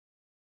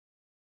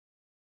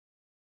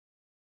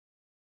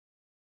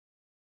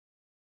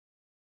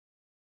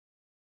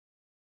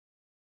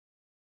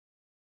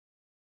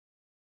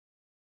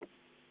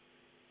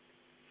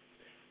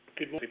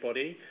Good morning,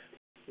 everybody.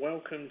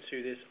 Welcome to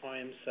this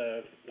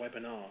IMServ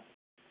webinar.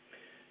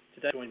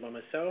 Today, I'm joined by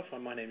myself.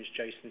 My name is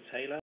Jason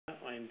Taylor.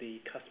 I'm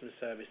the Customer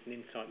Service and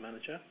Insight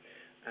Manager,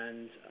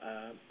 and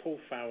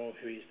Paul Farrell,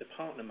 who is the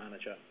Partner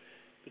Manager.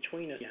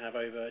 Between us, we have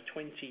over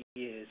 20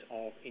 years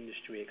of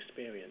industry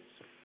experience.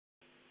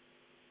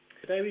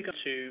 Today, we're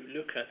going to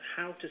look at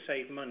how to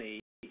save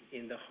money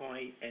in the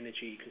high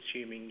energy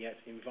consuming yet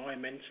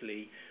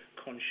environmentally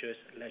conscious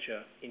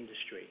leisure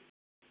industry.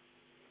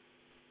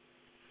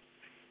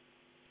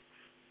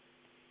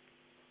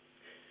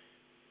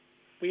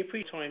 We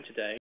appreciate time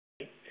today,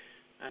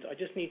 and I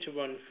just need to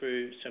run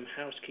through some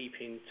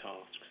housekeeping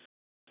tasks.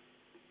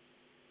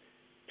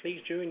 Please,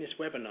 during this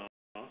webinar,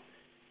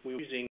 we're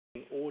using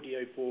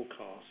audio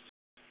broadcasts.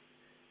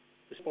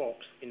 The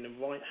box in the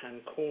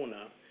right-hand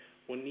corner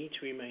will need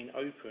to remain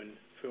open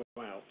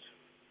throughout.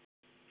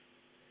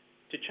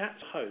 To chat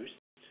to host,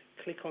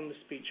 click on the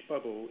speech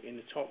bubble in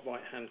the top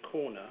right-hand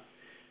corner,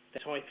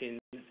 then type in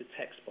the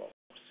text box.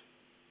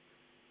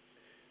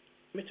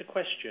 To submit a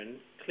question,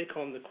 click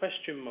on the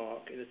question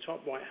mark in the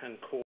top right-hand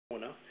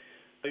corner,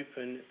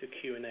 open the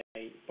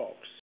Q&A box.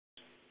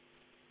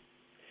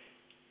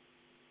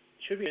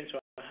 Should we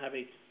have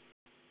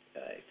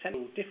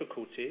technical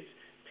difficulties,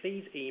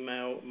 please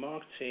email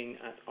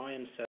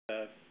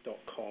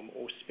marketing@imserv.com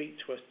or speak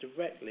to us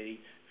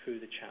directly through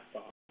the chat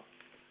bar.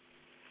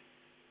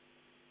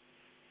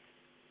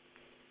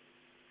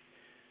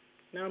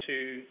 Now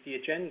to the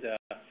agenda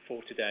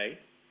for today.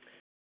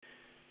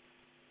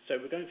 So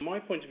from my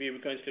point of view,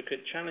 we're going to look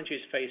at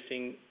challenges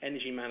facing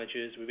energy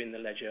managers within the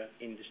leisure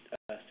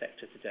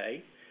sector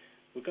today.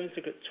 We're going to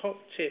look at top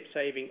tips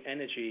saving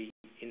energy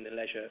in the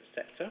leisure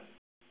sector.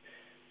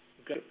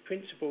 We're going to look at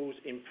principles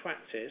in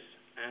practice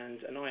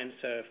and an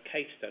IMServ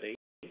case study.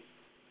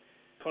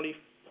 Colleague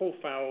Paul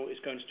Farrell is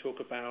going to talk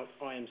about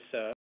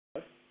IMServ,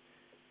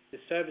 the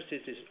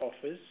services it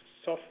offers,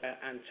 software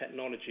and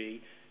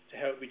technology to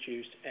help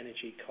reduce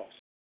energy costs.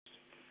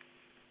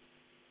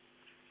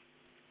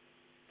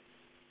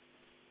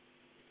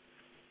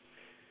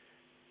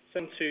 So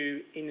on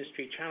to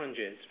industry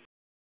challenges.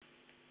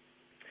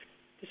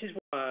 This is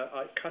where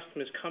our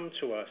customers come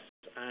to us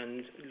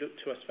and look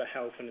to us for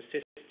help and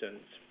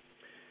assistance.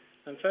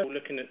 And first of all,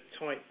 looking at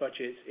tight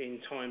budgets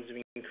in times of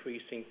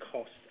increasing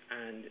cost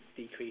and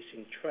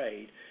decreasing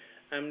trade.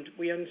 And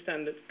we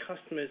understand that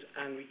customers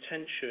and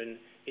retention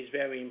is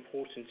very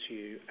important to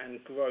you,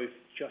 and growth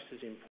just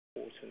as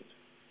important.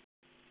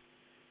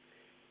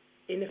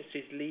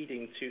 Inefficiencies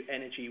leading to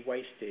energy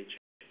wastage.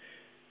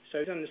 So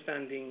it's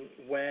understanding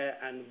where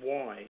and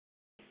why.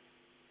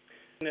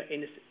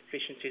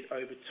 Inefficiencies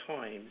over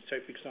time. So,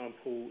 for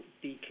example,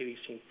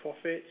 decreasing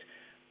profit,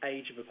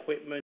 age of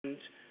equipment,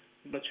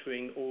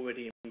 monitoring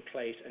already in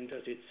place, and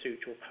does it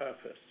suit your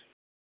purpose?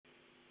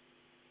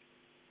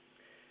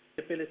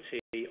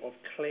 Ability of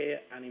clear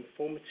and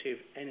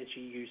informative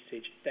energy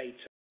usage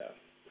data.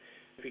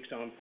 For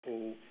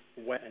example,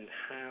 where and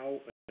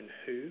how and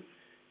who.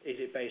 Is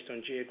it based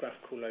on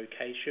geographical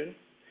location?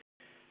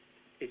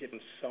 Is it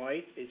on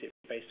site? Is it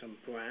based on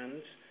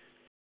brands?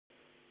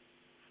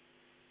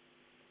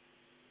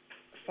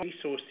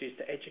 Resources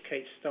to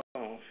educate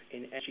staff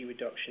in energy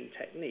reduction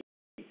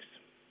techniques.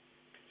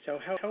 So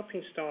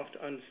helping staff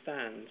to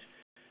understand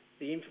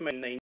the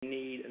information they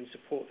need and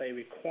support they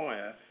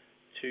require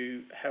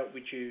to help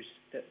reduce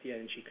the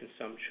energy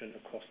consumption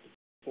across the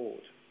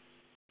board.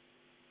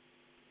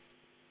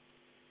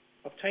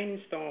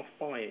 Obtaining staff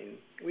buy-in.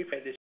 We've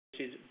heard this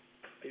is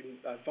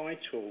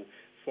vital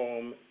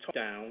from top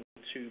down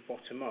to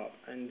bottom up,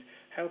 and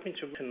helping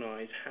to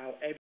recognise how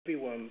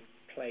everyone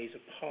plays a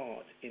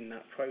part in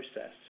that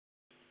process.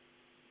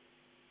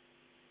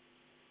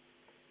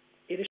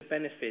 It is the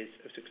benefits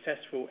of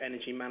successful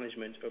energy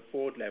management at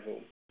board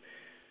level.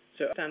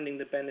 So understanding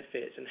the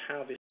benefits and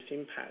how this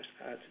impacts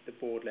at the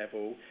board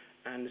level,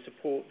 and the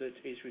support that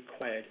is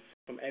required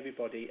from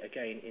everybody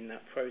again in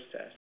that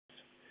process.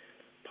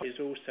 Part is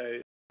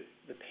also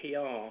the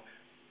PR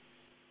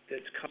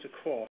that comes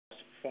across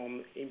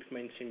from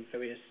implementing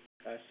various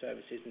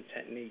services and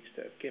techniques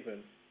that are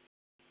given.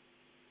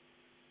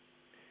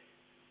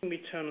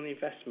 Return on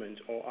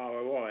investment, or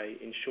ROI,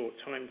 in short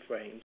time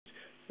frames.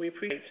 We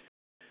appreciate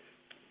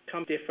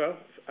come differ,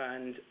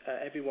 and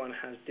everyone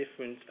has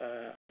different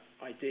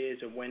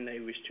ideas of when they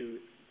wish to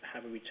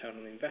have a return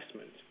on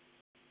investment,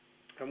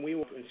 and we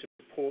often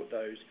support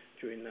those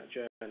during that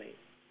journey.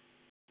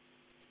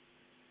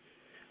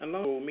 And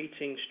last of all,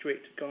 meeting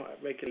strict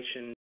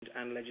regulations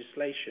and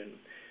legislation.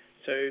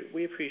 So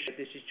we appreciate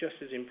this is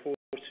just as important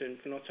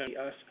for not only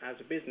us as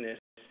a business,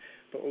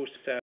 but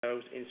also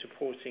ourselves in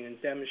supporting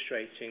and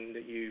demonstrating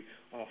that you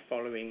are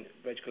following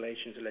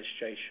regulations and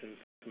legislation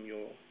from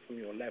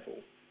your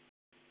level.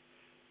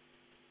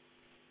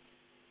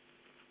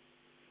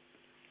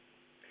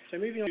 So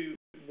moving on to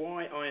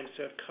why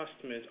IMServ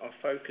customers are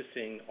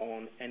focusing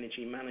on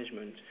energy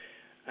management,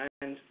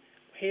 and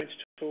here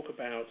to talk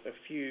about a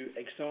few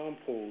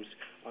examples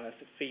of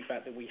the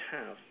feedback that we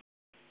have.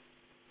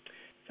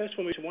 First,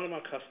 we'll move to one of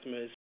our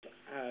customers,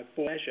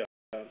 Leisure,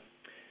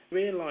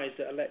 realise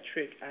that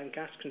electric and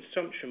gas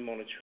consumption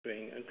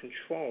monitoring and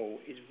control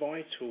is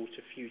vital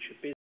to future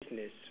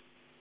business.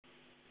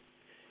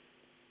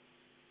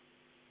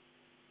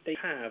 They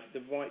have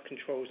the right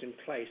controls in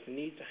place. They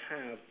need to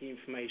have the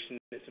information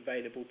that's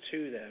available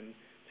to them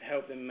to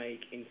help them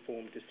make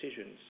informed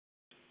decisions.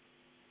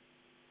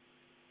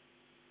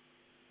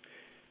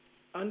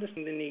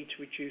 Understanding the need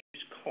to reduce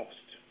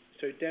cost,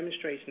 so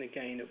demonstrating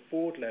again at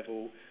board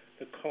level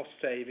the cost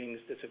savings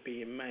that are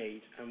being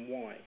made and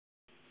why.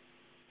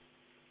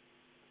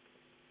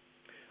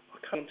 I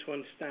come to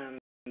understand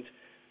to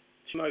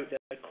promote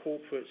their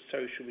corporate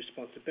social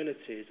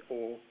responsibilities,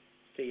 or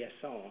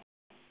CSR.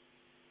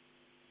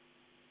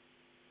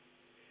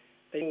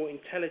 They need more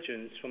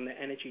intelligence from their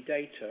energy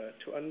data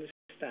to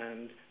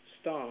understand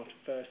staff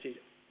versus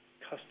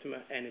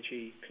customer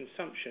energy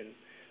consumption.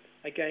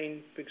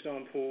 Again, for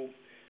example,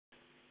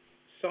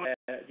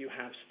 you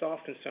have staff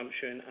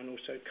consumption and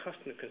also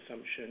customer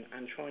consumption,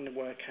 and trying to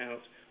work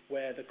out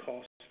where the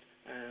cost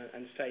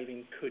and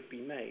saving could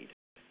be made.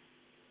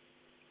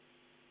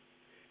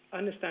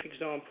 Understand, for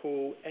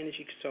example,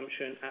 energy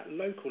consumption at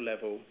local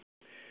level.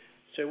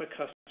 So a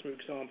customer, for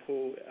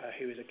example,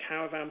 who is a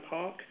caravan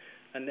park,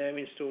 and they're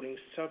installing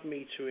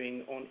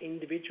sub-metering on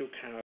individual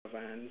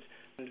caravans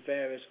and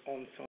various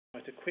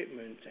on-site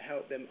equipment to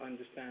help them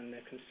understand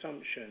their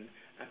consumption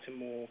at a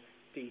more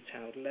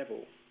detailed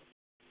level.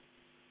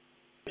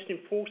 Most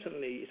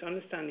importantly is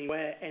understanding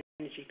where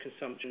energy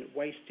consumption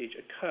wastage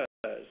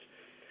occurs,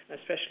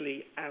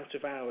 especially out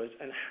of hours,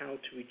 and how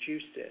to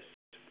reduce this.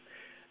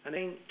 And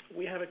then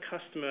we have a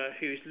customer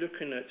who's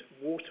looking at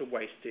water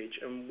wastage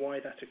and why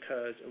that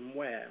occurs and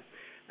where.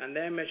 And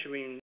they're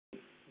measuring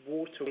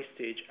water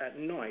wastage at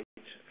night,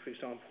 for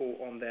example,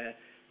 on their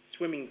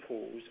swimming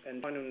pools,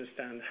 and trying to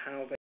understand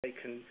how they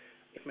can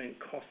implement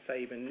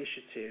cost-saving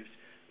initiatives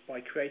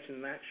by creating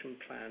an action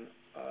plan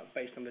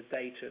based on the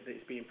data that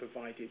is being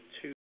provided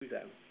to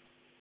them.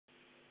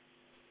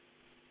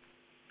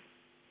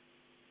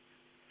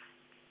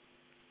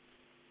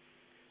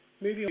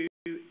 Moving on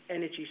to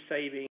energy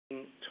saving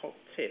top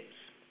tips.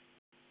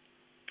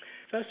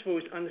 First of all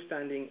is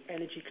understanding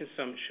energy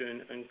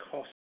consumption and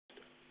cost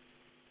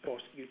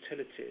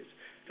utilities.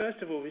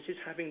 First of all, this is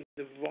having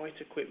the right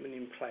equipment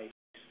in place.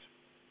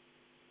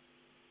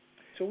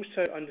 It's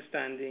also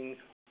understanding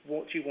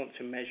what you want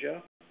to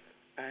measure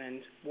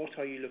and what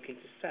are you looking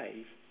to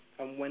save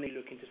and when are you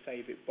looking to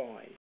save it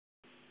by.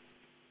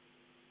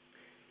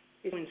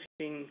 It's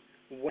pointing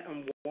where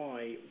and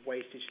why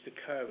wastage is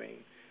occurring.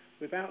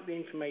 Without the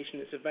information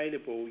that's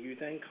available, you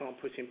then can't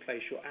put in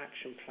place your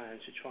action plan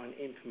to try and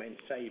implement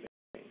saving.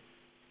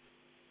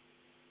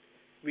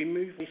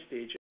 Remove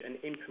wastage and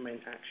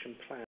implement action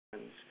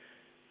plans.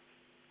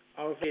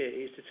 Our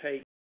idea is to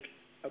take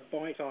a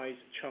bite-sized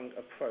chunk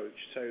approach.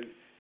 So,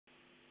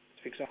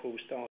 for example,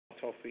 start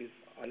off with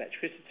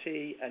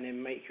electricity and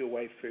then make your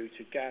way through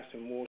to gas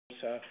and water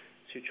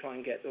to try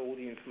and get all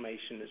the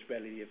information that's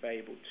readily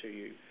available to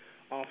you.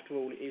 After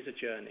all, it is a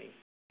journey.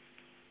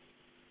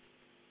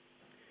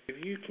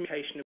 Review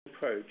communication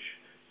approach.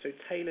 So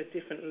tailor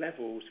different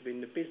levels within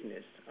the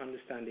business,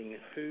 understanding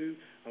who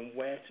and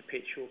where to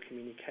pitch your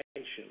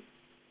communication.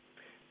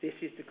 This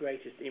is the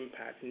greatest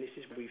impact, and this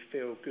is where we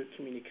feel good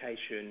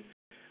communication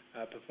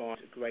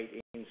provides a great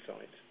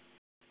insight.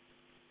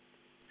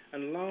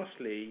 And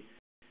lastly,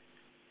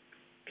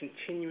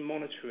 continue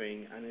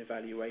monitoring and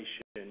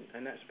evaluation,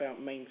 and that's about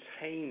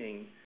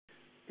maintaining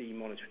the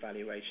monitor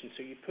evaluation.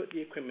 So you put the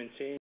equipment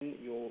in,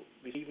 you're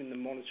receiving the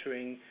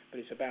monitoring, but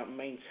it's about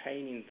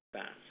maintaining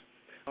that.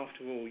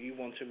 After all, you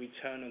want a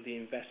return on the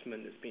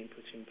investment that's been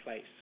put in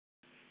place.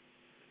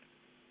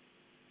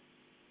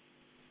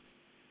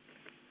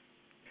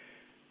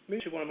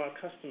 Move to one of our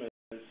customers,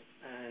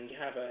 and you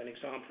have an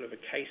example of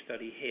a case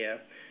study here.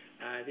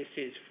 This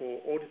is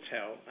for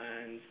Auditel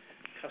and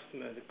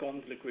customer, the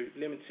Gondola Group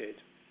Limited.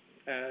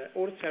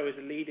 Auditel is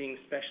a leading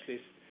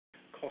specialist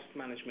cost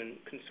management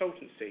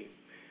consultancy,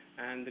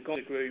 and the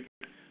Gondola Group,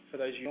 for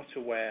those who are not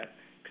aware,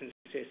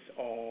 consists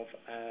of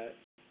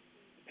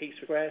Pizza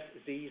Express,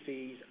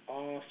 ZZ's,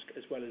 Ask,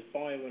 as well as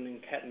Byron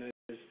and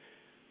Kettner's,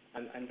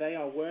 and they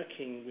are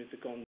working with the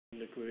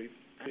Gondola Group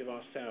and with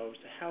ourselves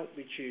to help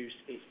reduce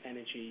its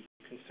energy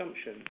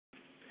consumption.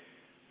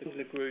 The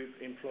Gondola Group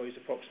employs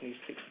approximately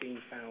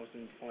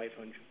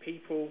 16,500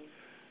 people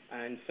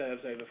and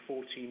serves over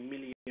 14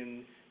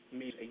 million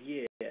meals a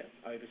year,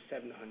 over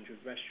 700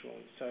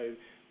 restaurants. So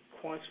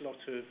quite a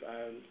lot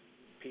of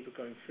people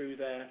going through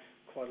there,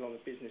 quite a lot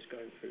of business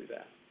going through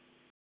there.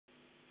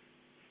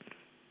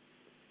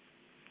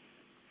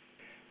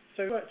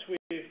 So we worked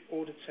with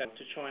Auditel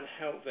to try and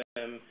help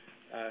them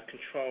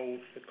control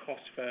the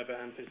cost further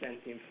and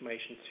present the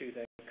information to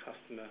their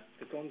customer,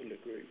 the Gondola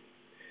Group.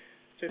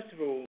 So first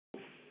of all,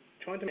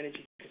 trying to make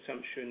energy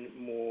consumption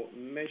more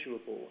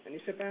measurable, and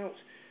it's about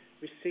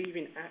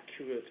receiving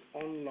accurate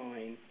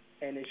online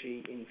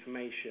energy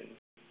information.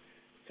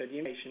 So the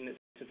information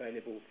that's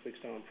available, for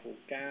example,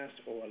 gas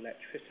or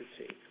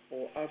electricity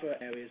or other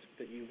areas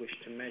that you wish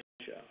to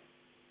measure.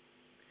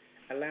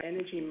 Allow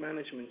energy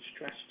management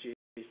strategies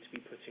to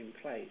be put in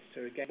place.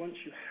 So again, once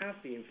you have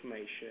the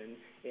information,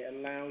 it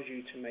allows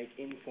you to make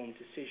informed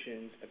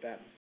decisions about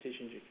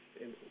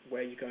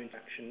where you're going to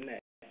action next.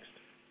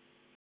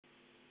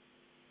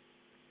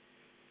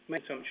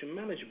 Make consumption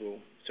manageable,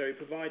 so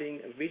providing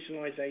a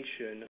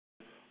visualization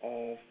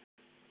of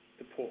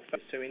the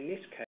portfolio. So in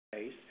this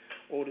case,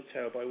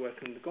 Auditel, by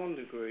working with the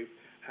Gonda Group,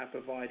 have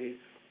provided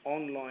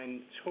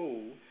online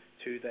tool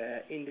to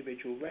their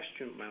individual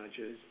restaurant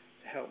managers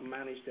to help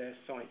manage their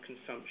site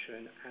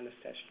consumption and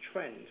assess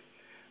trend.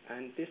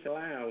 And this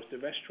allows the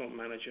restaurant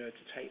manager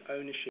to take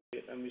ownership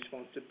and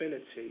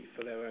responsibility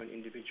for their own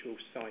individual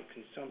site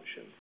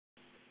consumption.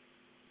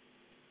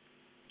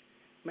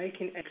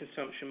 Making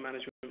consumption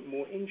management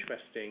more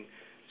interesting,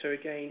 so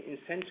again,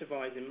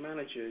 incentivizing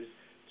managers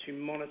to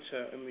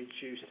monitor and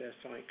reduce their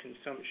site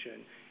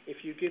consumption.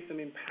 If you give them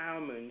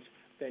empowerment,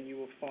 then you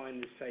will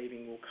find the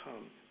saving will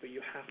come, but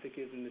you have to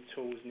give them the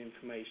tools and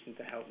information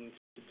to help them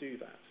to do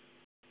that.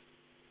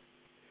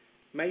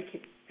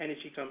 Making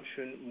energy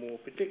consumption more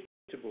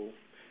predictable,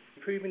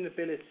 improving the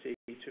ability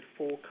to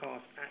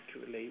forecast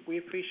accurately. We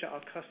appreciate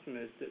our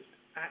customers that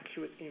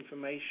accurate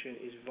information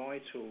is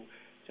vital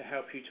to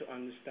help you to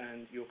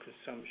understand your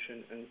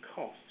consumption and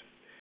cost.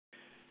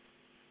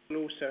 It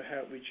will also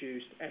help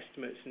reduce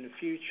estimates in the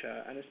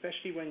future, and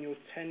especially when you're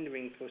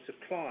tendering for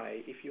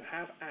supply, if you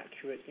have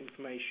accurate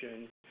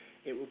information,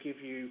 it will give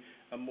you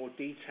a more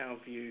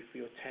detailed view for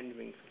your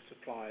tendering for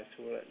suppliers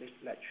for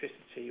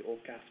electricity or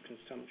gas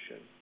consumption.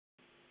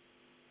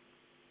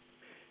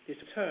 This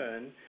in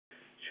turn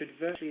should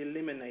virtually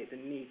eliminate the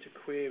need to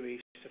query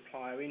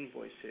supplier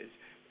invoices,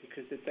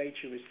 because the data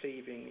you're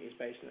receiving is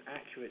based on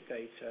accurate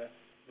data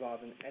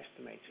rather than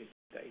estimated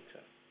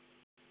data.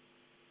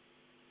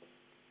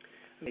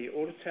 The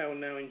Auditel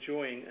now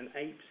enjoying an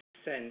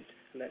 8%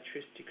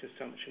 electricity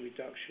consumption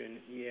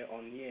reduction year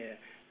on year,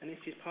 and this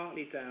is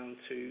partly down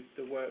to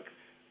the work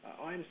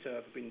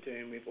IMServ have been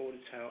doing with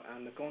Auditel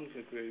and the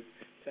Gonda Group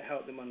to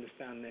help them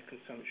understand their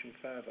consumption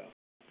further.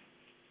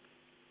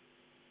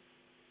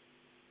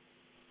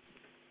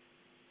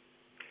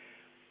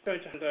 I'm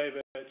going to hand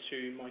over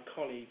to my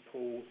colleague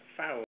Paul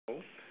Farrell,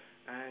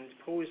 and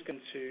Paul is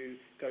going to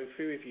go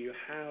through with you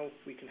how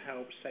we can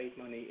help save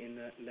money in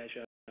the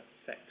leisure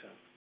sector.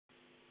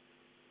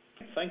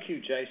 Thank you,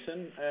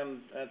 Jason,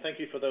 and thank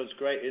you for those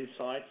great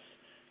insights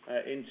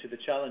into the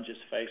challenges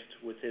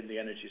faced within the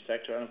energy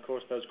sector, and of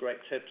course those great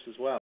tips as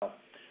well.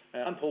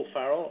 I'm Paul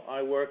Farrell.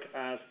 I work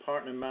as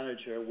partner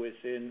manager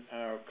within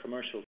our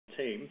commercial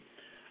team,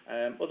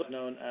 otherwise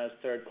known as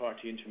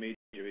third-party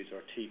intermediaries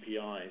or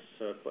TPIs.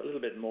 So a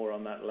little bit more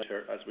on that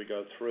later as we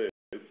go through.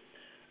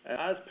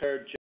 As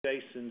per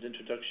Jason's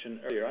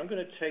introduction earlier, I'm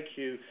going to tell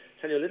you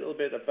a little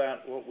bit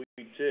about what we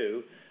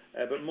do,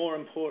 but more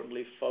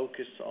importantly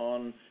focus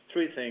on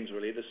three things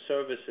really: the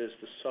services,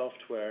 the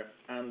software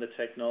and the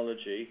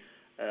technology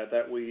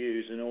that we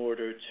use in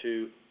order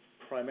to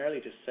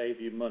primarily to save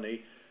you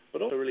money,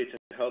 but also really to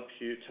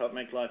help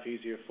make life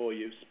easier for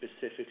you,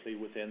 specifically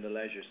within the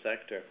leisure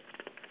sector.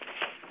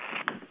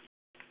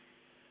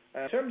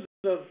 In terms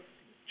of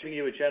giving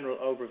you a general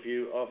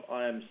overview of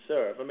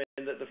IMServ, I mean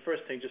the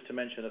first thing just to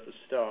mention at the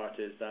start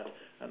is that,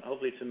 and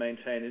hopefully to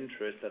maintain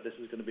interest that this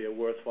is going to be a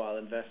worthwhile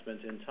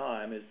investment in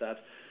time, is that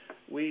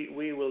we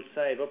will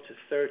save up to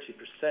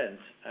 30%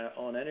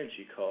 on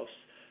energy costs,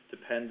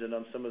 dependent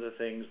on some of the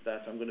things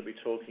that I'm going to be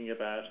talking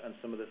about and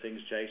some of the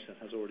things Jason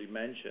has already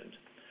mentioned.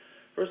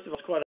 First of all,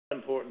 it's quite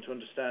important to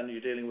understand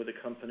you're dealing with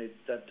a company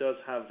that does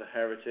have the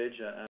heritage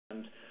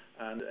and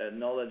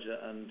knowledge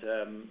and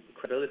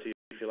credibility,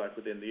 if you like,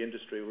 within the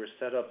industry. We were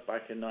set up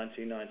back in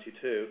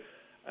 1992,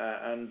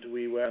 and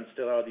we were and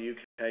still are the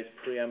UK's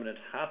preeminent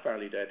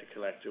half-hourly data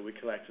collector. We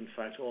collect, in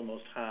fact,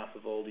 almost half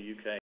of all the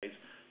UK's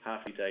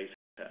half-hourly data.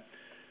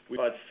 We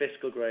provide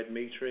fiscal-grade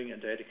metering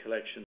and data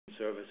collection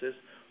services.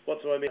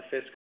 What do I mean by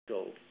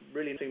fiscal?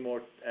 Really nothing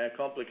more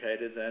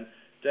complicated than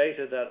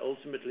data that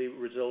ultimately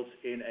results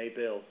in a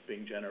bill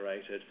being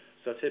generated.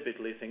 So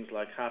typically things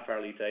like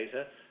half-hourly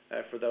data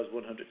for those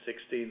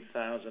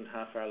 116,000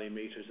 half-hourly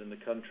meters in the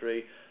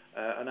country,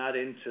 and add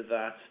into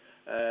that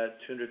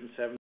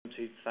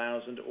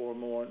 270,000 or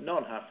more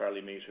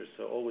non-half-hourly meters,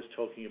 so always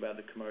talking about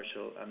the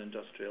commercial and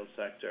industrial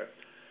sector.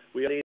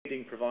 We are a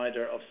leading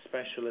provider of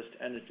specialist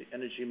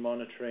energy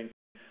monitoring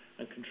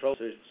and control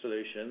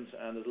solutions,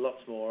 and there's lots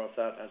more of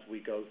that as we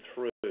go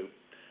through.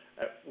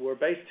 We're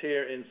based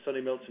here in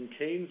sunny Milton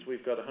Keynes.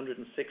 We've got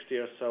 160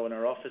 or so in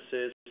our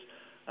offices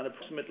and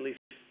approximately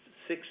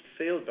 6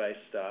 field-based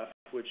staff,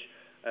 which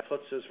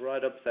puts us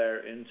right up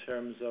there in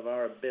terms of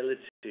our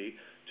ability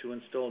to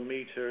install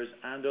meters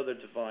and other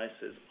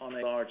devices on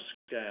a large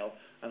scale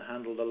and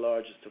handle the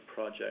largest of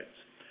projects.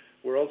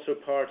 We're also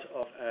part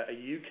of a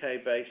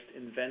UK-based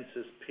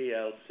Inventus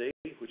PLC,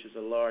 which is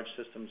a large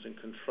systems and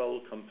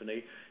control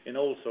company in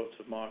all sorts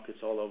of markets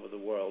all over the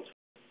world.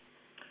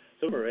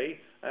 So, Marie,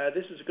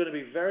 this is going to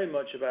be very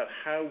much about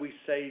how we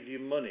save you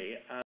money,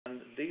 and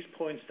these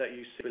points that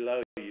you see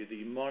below you,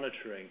 the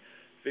monitoring,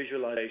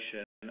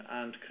 visualization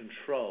and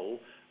control,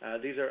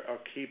 these are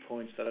key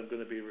points that I'm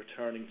going to be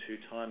returning to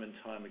time and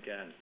time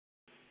again.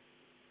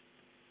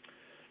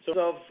 So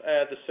of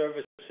the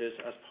services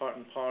as part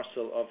and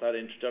parcel of that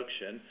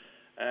introduction,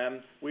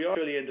 we are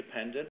really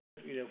independent.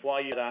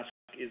 Why you'd ask,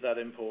 is that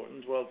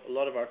important? Well, a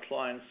lot of our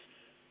clients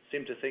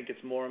seem to think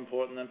it's more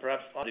important than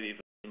perhaps I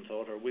even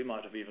thought, or we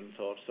might have even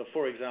thought. So,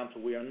 for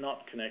example, we are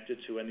not connected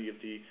to any of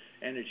the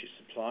energy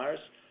suppliers,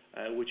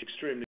 which is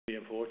extremely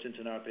important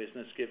in our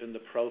business given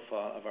the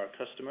profile of our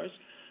customers,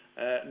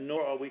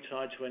 nor are we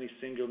tied to any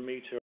single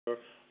meter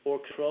or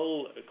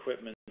control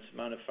equipment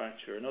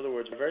manufacturer. In other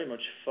words, we're very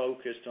much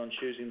focused on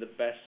choosing the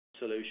best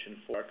solution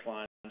for our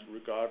clients,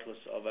 regardless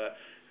of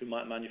who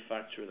might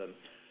manufacture them.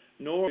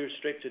 Nor are we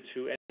restricted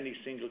to any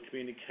single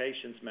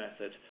communications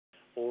method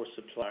or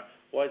supplier.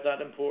 Why is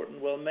that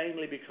important? Well,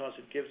 mainly because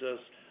it gives us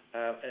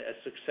a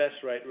success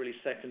rate really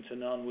second to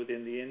none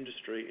within the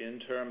industry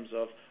in terms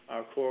of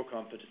our core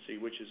competency,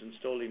 which is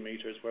installing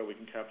meters where we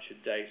can capture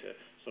data.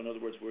 So in other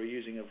words, we're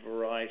using a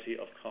variety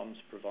of comms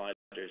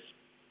providers.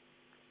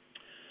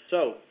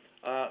 So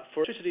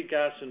for electricity,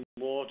 gas and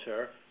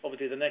water,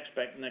 obviously the next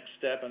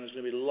step, and there's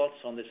going to be lots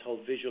on this whole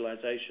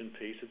visualization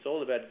piece, it's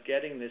all about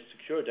getting this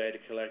secure data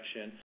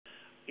collection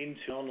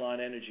into online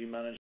energy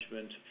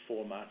management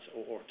format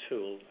or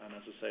tool, and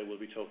as I say, we'll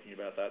be talking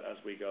about that as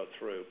we go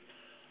through.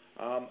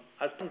 As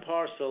part and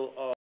parcel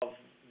of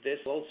this,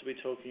 we'll also be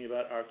talking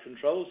about our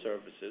control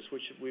services,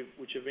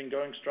 which have been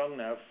going strong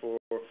now for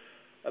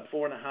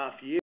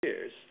 4.5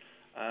 years,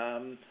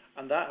 and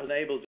that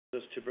enables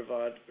us to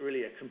provide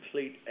really a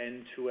complete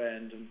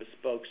end-to-end and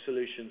bespoke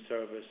solution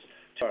service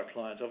to our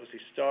clients, obviously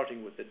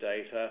starting with the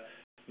data,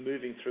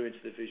 moving through into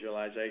the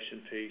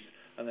visualization piece,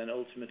 and then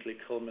ultimately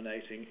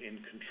culminating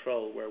in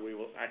control, where we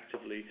will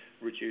actively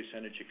reduce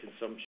energy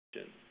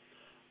consumption.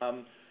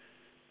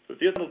 But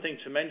the other thing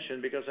to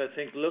mention, because I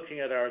think looking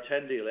at our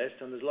attendee list,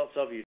 and there's lots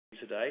of you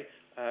today,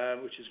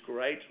 which is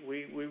great,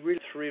 we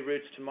really have 3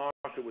 routes to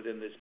market within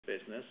this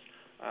business.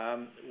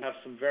 We have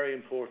some very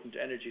important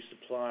energy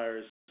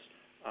suppliers,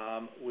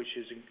 which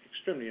is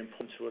extremely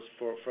important to us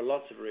for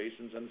lots of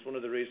reasons, and it's one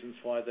of the reasons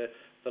why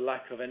the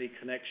lack of any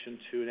connection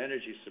to an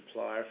energy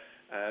supplier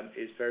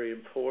is very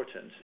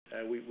important.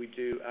 We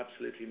do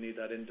absolutely need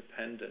that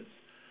independence.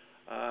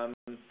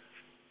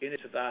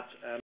 Into that,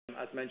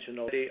 as mentioned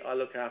already, I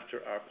look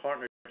after our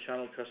partner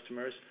channel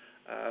customers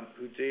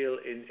who deal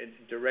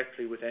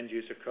directly with end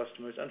user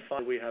customers, and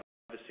finally we have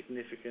a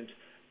significant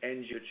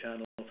end user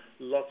channel,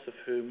 lots of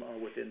whom are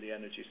within the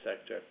energy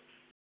sector.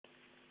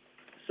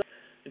 So,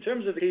 in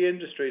terms of the key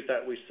industries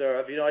that we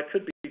serve, I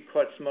could be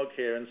quite smug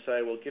here and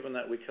say, well, given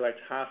that we collect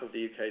half of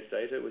the UK's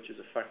data, which is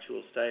a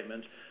factual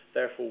statement,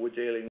 therefore we're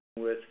dealing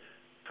with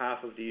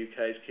half of the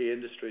UK's key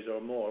industries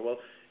or more. Well,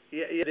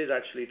 yeah, it is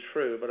actually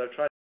true, but I've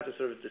tried to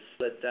sort of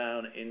distill it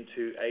down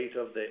into 8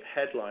 of the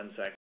headline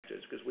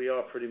sectors, because we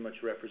are pretty much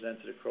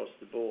represented across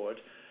the board.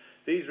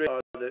 These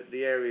are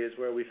the areas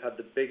where we've had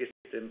the biggest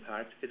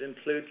impact. It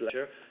includes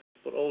leisure,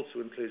 but also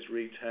includes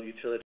retail,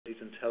 utilities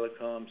and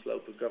telecoms,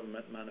 local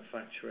government,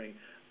 manufacturing,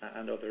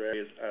 and other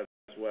areas as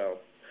well.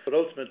 But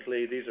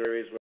ultimately, these are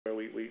areas where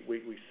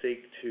we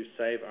seek to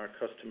save our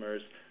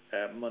customers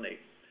money.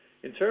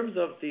 In terms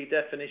of the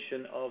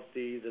definition of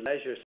the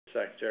leisure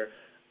sector,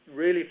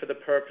 really for the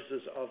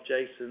purposes of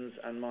Jason's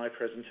and my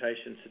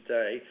presentation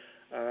today,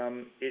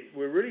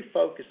 we're really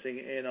focusing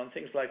in on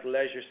things like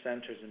leisure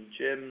centres and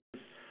gyms,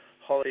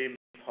 holiday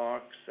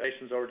parks.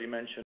 Jason's already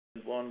mentioned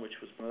one, which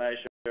was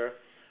leisure.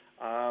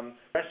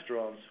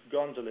 Restaurants,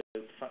 Gondola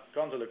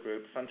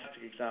Group,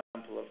 fantastic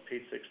example of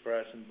Pizza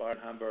Express and Bar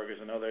Hamburgers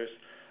and others,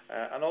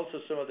 and also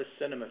some of the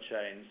cinema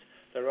chains.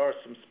 There are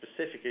some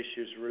specific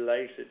issues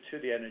related to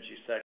the energy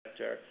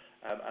sector,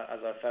 as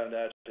I found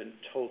out in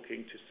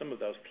talking to some of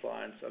those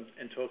clients and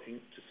in talking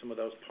to some of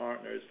those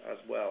partners as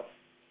well.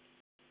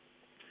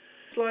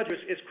 This slide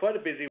is quite a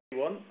busy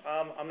one.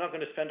 I'm not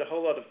going to spend a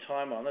whole lot of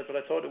time on it, but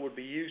I thought it would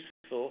be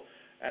useful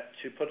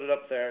to put it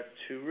up there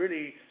to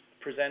really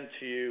present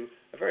to you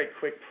a very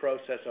quick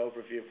process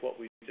overview of what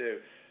we do.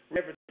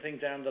 Everything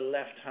down the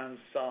left-hand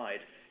side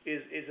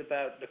is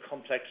about the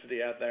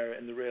complexity out there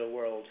in the real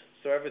world.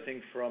 So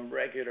everything from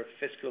regular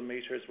fiscal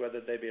meters, whether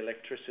they be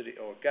electricity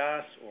or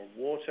gas or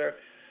water,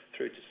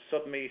 through to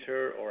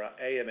sub-meter or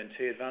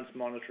AMT, advanced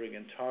monitoring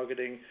and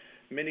targeting,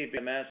 mini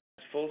BMS,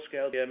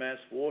 full-scale BMS,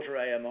 water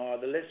AMR,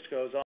 the list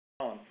goes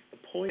on. The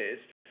point is,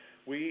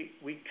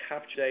 we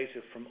capture data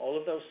from all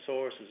of those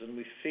sources and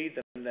we feed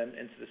them then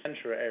into the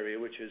center area,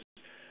 which is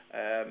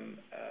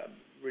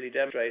really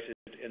demonstrated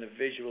in a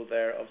visual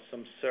there of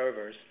some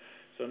servers.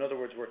 So in other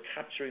words, we're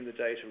capturing the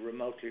data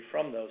remotely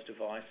from those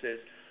devices,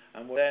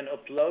 and we're then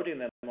uploading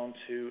them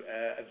onto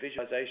a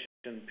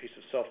visualization piece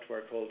of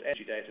software called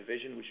Energy Data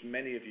Vision, which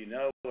many of you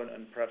know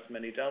and perhaps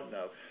many don't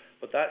know.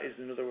 But that is,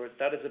 in other words,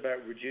 that is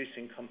about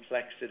reducing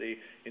complexity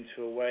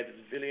into a way that's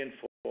visually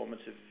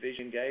informative,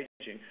 visually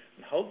engaging,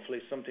 and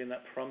hopefully something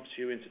that prompts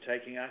you into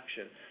taking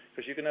action.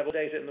 Because you can have all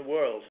data in the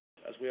world,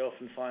 as we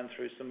often find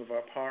through some of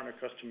our partner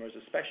customers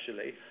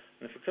especially,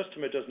 and if a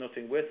customer does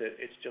nothing with it,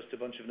 it's just a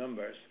bunch of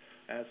numbers.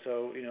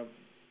 So,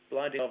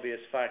 blinding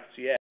obvious facts,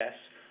 yes,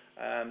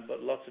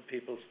 but lots of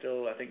people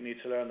still, I think, need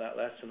to learn that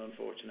lesson,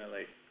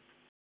 unfortunately.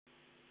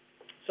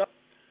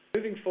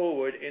 moving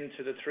forward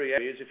into the three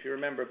areas, if you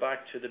remember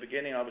back to the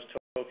beginning, I was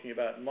talking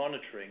about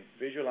monitoring,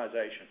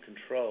 visualization,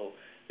 control.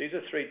 These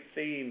are three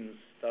themes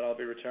that I'll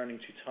be returning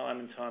to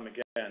time and time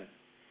again.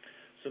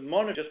 So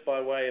monitor, just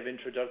by way of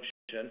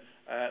introduction,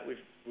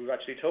 we've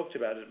actually talked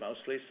about it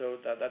mostly, so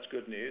that's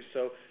good news.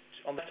 So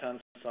on the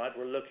left-hand side,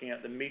 we're looking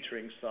at the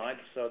metering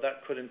side. So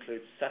that could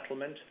include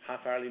settlement,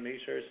 half-hourly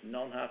meters,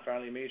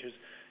 non-half-hourly meters,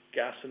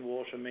 gas and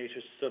water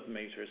meters,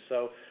 sub-meters.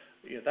 So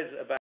that is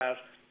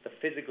about the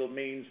physical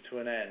means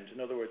to an end. In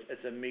other words,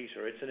 it's a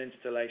meter, it's an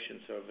installation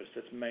service,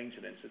 it's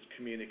maintenance, it's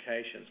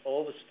communications,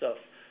 all the stuff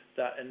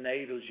that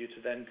enables you to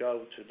then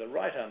go to the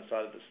right-hand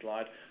side of the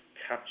slide,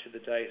 capture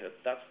the data.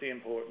 That's the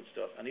important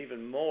stuff, and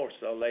even more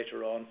so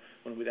later on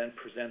when we then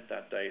present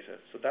that data.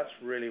 So that's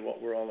really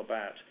what we're all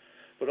about.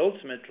 But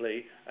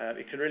ultimately,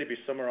 it can really be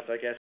summarized, I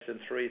guess,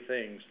 in three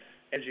things.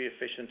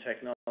 Energy-efficient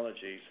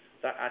technologies,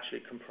 that actually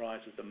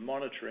comprises the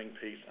monitoring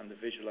piece and the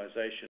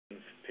visualization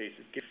piece.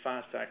 It gives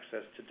fast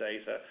access to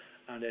data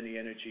and any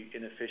energy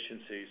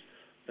inefficiencies.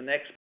 The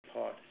next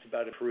part is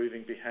about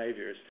improving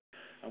behaviors,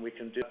 and we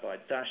can do it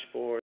by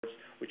dashboards,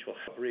 which will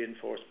help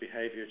reinforce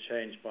behavior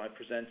change by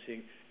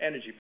presenting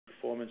energy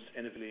performance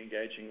in a really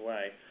engaging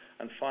way.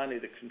 And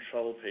finally, the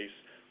control piece,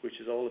 which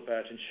is all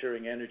about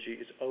ensuring energy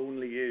is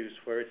only used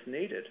where it's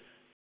needed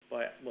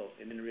by, well,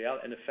 in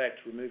effect,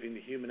 removing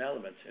the human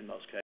element in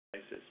most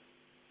cases.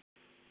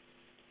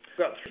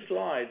 We've got three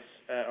slides,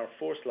 or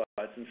four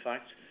slides, in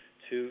fact,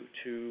 to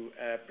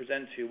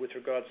present to you with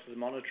regards to the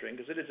monitoring,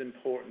 because it is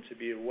important to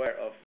be aware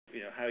of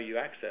how you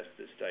access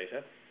this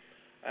data.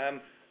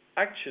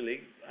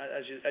 Actually,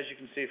 as you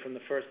can see from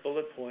the first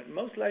bullet point,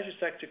 most leisure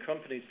sector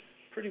companies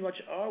pretty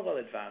much are well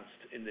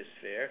advanced in this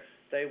sphere.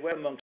 They were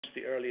amongst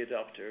the early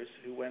adopters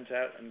who went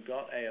out and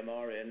got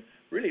AMR in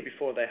really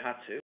before they had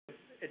to.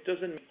 It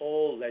doesn't mean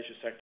all leisure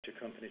sector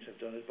companies have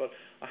done it, but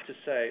I have to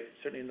say,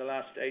 certainly in the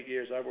last 8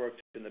 years I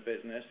worked in the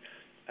business,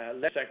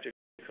 leisure sector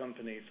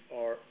companies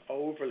are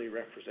overly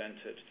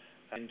represented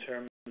in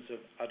terms of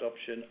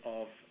adoption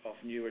of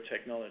newer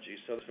technology.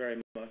 So it's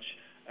very much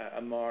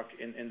a mark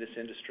in this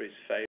industry's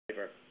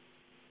favour.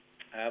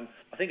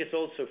 I think it's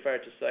also fair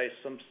to say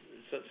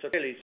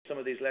clearly some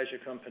of these leisure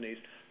companies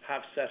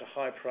have set a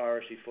high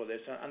priority for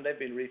this, and they've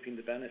been reaping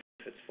the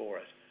benefits for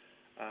it.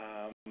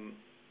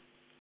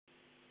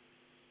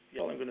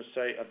 All I'm going to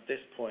say at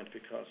this point,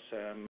 because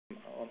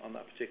on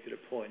that particular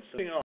point, so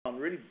moving on,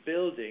 really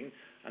building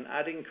and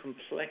adding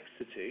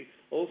complexity,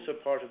 also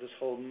part of this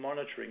whole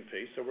monitoring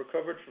piece. So we're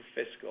covered for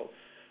fiscal.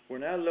 We're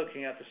now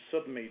looking at the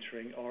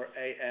sub-metering, or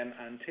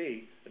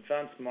AM&T,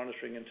 Advanced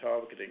Monitoring and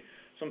Targeting.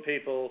 Some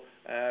people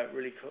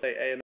really say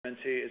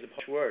AM&T is a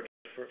posh word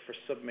for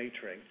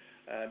sub-metering,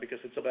 because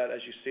it's about,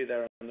 as you see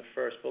there on the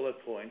first bullet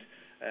point,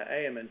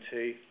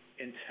 AM&T,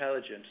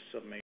 intelligent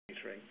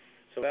sub-metering.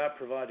 So without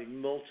providing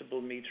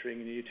multiple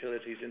metering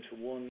utilities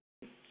into one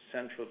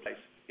central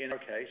place, in our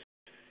case,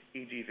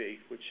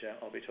 EDV, which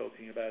I'll be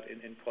talking about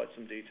in quite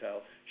some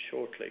detail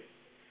shortly.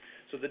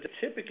 So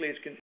typically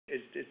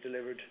is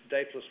delivered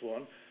day plus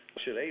one.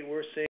 Actually,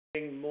 we're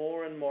seeing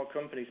more and more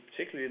companies,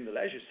 particularly in the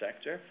leisure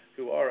sector,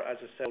 who are, as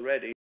I said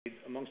already,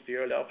 amongst the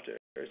early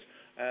adopters,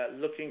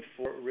 looking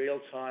for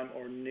real-time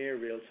or near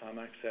real-time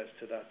access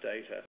to that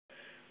data.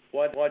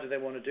 Why do they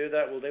want to do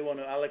that? Well, they want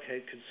to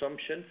allocate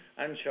consumption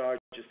and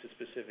charges to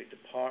specific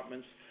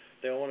departments.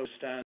 They want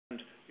to understand,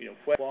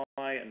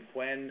 why and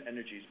when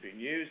energy is being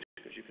used,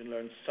 because you can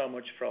learn so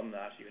much from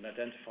that. You can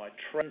identify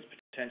trends,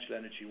 potential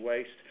energy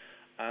waste,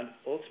 and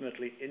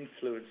ultimately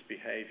influence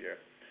behavior.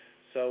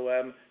 So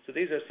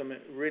these are some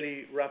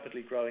really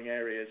rapidly growing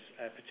areas,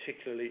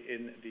 particularly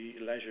in the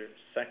leisure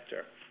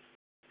sector.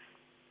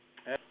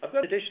 I've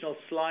got an additional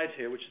slide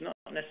here, which is not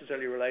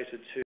necessarily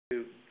related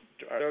to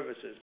our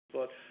services,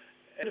 but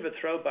a bit of a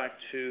throwback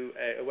to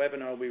a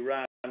webinar we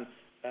ran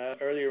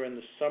earlier in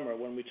the summer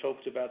when we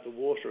talked about the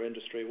water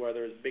industry, where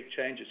there's big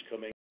changes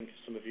coming.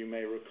 Some of you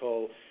may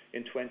recall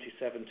in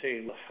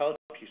 2017 will help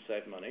you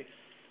save money,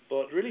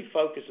 but really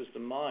focuses the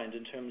mind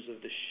in terms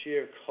of the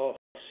sheer cost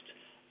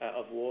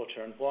of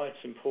water and why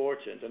it's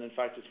important. And in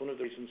fact, it's one of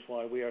the reasons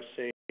why we are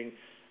seeing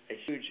a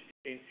huge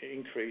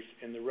increase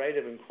in the rate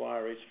of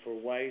inquiries for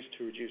ways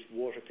to reduce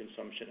water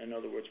consumption, in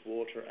other words,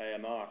 water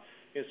AMR.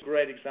 There's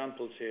great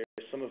examples here,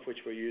 some of which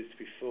were used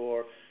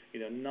before.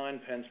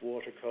 9p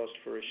water cost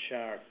for a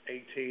shower,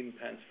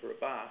 18p for a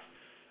bath.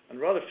 And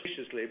rather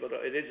facetiously, but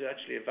it is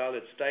actually a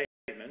valid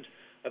statement,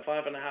 of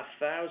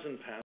 £5,500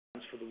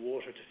 for the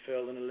water to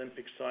fill an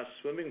Olympic-sized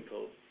swimming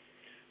pool.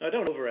 Now,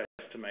 don't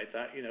overestimate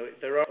that.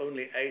 There are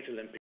only 8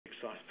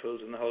 Olympic-sized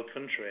pools in the whole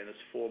country, and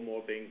there's 4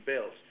 more being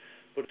built.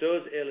 But it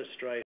does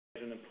illustrate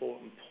an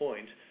important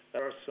point.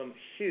 There are some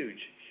huge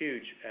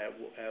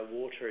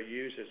water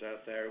users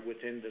out there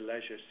within the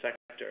leisure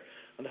sector.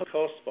 And the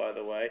costs, by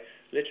the way,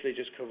 literally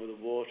just cover the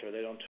water.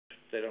 They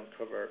don't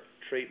cover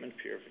treatment,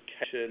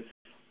 purification,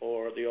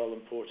 or the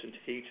all-important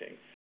heating.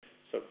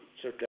 So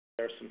certainly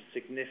there are some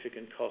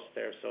significant costs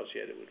there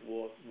associated with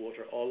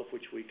water, all of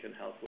which we can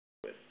help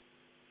with.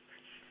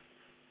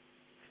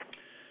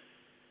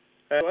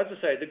 So as I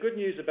say, the good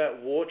news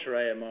about water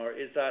AMR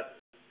is that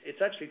it's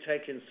actually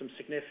taken some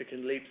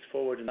significant leaps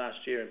forward in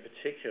last year in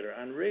particular,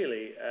 and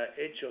really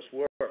it just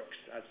works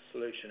as a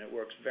solution. It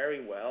works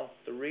very well.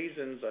 The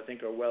reasons, I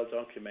think, are well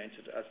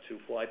documented as to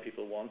why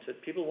people want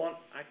it. People want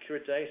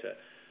accurate data.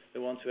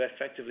 They want to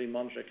effectively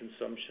monitor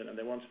consumption, and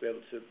they want to be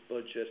able to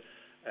budget,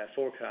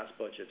 forecast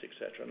budgets,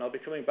 etc. And I'll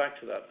be coming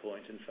back to that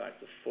point, in fact,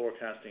 the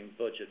forecasting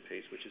budget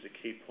piece, which is a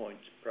key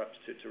point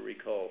perhaps to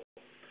recall.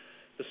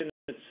 The solution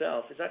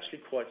itself is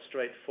actually quite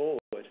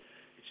straightforward.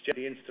 It's just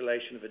the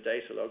installation of a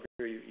data logger.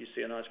 You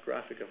see a nice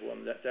graphic of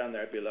one down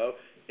there below.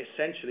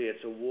 Essentially,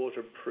 it's a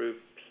waterproof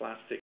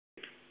plastic,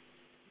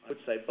 I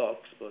would say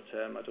box, but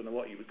I don't know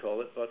what you would call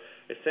it. But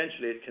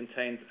essentially, it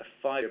contains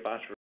a 5-year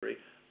battery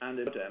and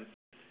a modem.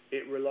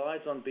 It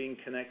relies on being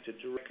connected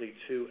directly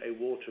to a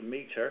water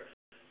meter.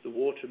 The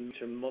water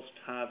meter must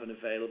have an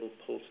available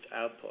pulsed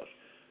output.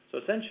 So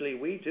essentially,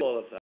 we do all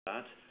of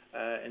that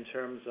in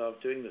terms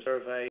of doing the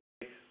survey.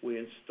 We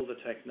install the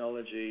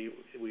technology,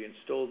 we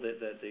install the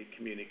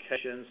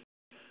communications,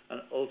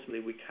 and ultimately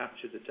we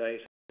capture the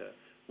data.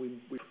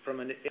 From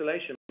an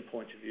installation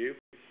point of view,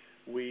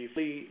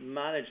 we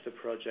manage the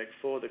project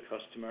for the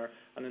customer,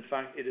 and in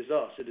fact it is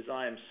us, it is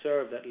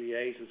IMServ that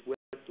liaises with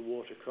the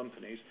water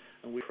companies,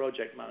 and we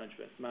project manage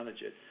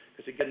it.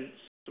 Because again,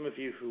 some of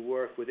you who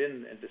work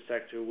within the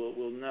sector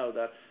will know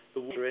that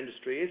the water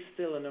industry is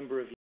still a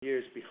number of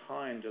years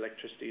behind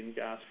electricity and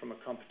gas from a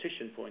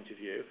competition point of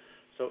view.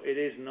 So it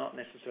is not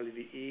necessarily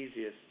the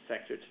easiest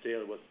sector to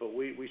deal with, but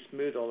we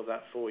smooth all of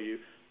that for you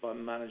by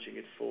managing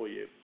it for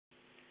you.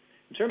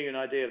 In terms of an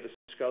idea of the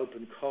scope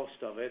and cost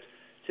of it,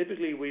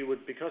 typically we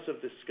would, because of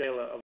the scale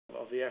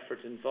of the effort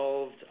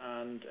involved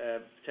and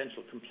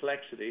potential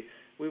complexity,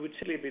 we would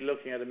typically be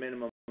looking at a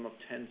minimum of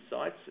 10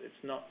 sites.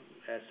 It's not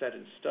set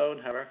in stone,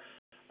 however.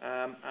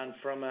 And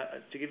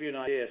to give you an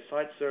idea,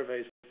 site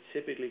surveys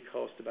typically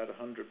cost about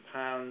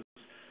 £100,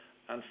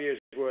 and 4 years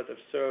worth of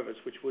service,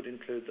 which would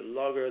include the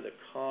logger, the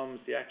comms,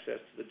 the access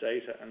to the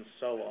data, and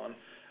so on,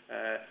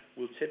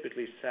 will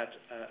typically set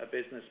a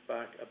business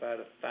back about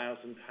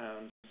 £1,000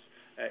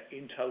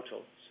 in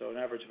total, so an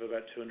average of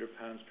about £200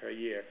 per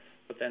year,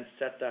 but then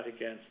set that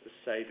against the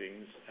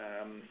savings,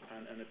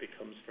 and it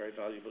becomes very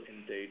valuable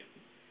indeed.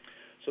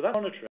 So that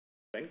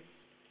monitoring,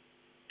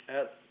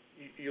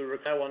 you'll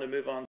now want to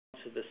move on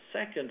to the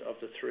second of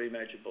the 3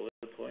 major bullet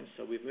points.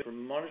 So we've moved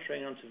from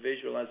monitoring onto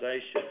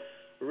visualization.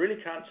 We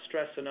really can't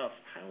stress enough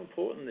how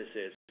important this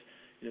is.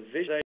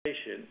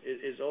 Visualization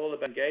is all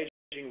about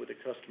engaging with the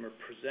customer,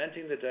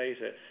 presenting the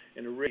data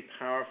in a really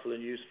powerful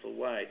and useful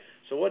way.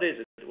 So what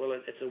is it? Well,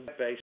 it's a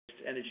web-based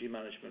energy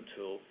management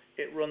tool.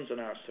 It runs on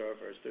our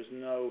servers. There's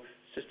no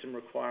system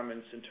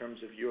requirements in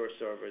terms of your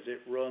servers.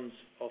 It runs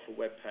off a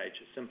web page,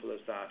 as simple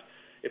as that.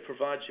 It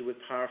provides you with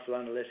powerful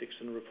analytics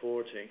and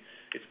reporting.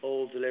 It's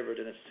all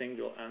delivered in a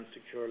single and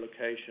secure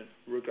location,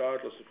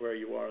 regardless of where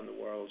you are in the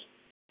world.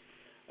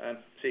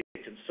 See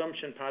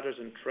consumption patterns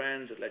and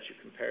trends. It lets you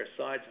compare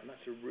sites, and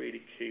that's a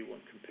really key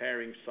one,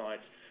 comparing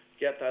sites.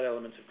 Get that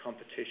element of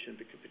competition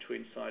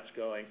between sites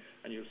going,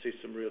 and you'll see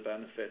some real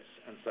benefits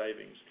and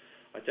savings.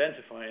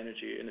 Identify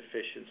energy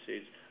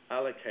inefficiencies,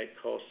 allocate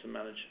costs and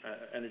manage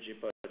energy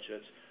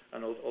budgets,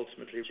 and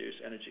ultimately reduce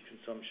energy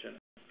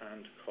consumption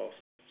and costs.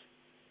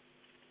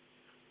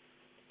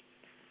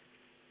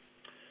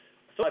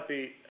 I thought it would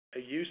be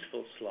a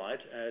useful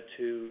slide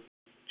to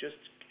just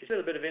give a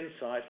little bit of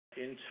insight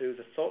into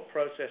the thought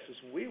processes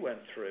we went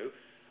through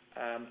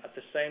at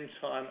the same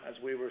time as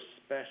we were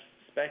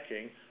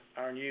speccing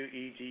our new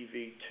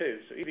EDV2.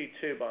 So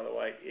EDV2, by the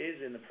way,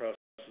 is in the process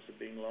of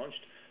being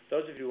launched.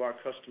 Those of you who are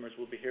customers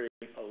will be hearing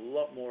a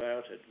lot more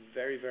about it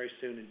very, very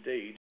soon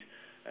indeed,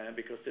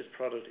 because this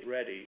product is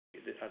ready,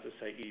 as I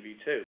say,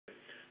 EDV2.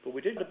 But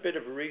we did a bit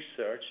of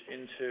research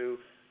into,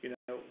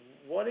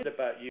 what is it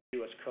about you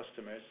as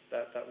customers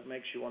that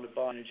makes you want to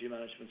buy energy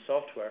management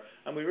software?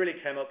 And we really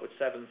came up with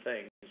 7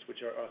 things,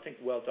 which are, I think,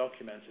 well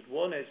documented.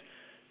 One is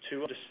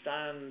to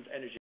understand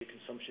energy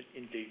consumption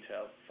in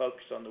detail,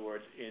 focus on the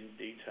words in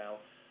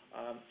detail.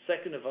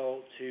 Second of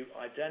all, to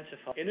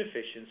identify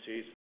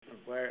inefficiencies and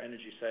where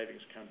energy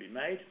savings can be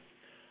made,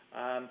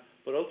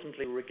 but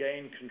ultimately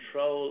regain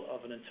control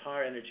of an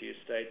entire energy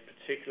estate,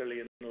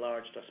 particularly in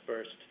large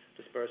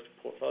dispersed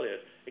portfolios.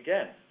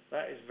 Again,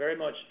 that is very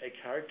much a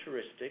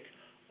characteristic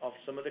of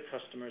some of the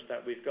customers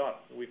that we've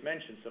got. We've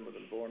mentioned some of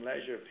them: Born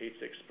Leisure,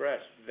 Pizza Express,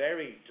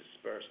 very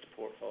dispersed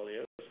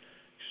portfolios.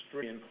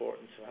 Extremely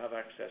important to have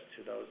access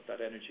to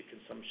that energy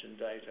consumption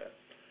data.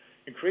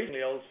 Increasingly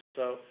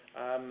also,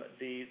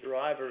 the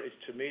driver is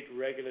to meet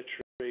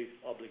regulatory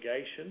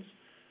obligations,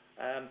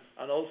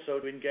 and also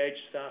to engage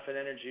staff in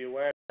energy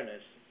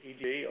awareness.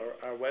 EDV, or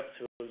our web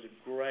tool, is a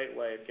great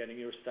way of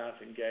getting your staff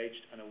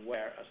engaged and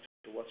aware as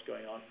to what's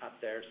going on at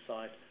their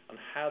site and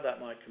how that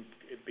might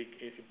be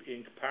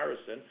in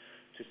comparison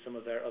to some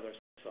of their other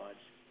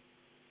sites.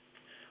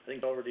 I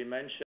think I already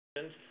mentioned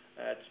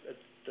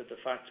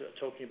the fact of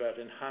talking about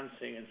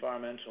enhancing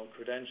environmental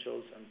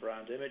credentials and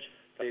brand image.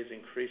 That is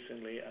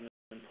increasingly an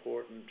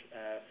important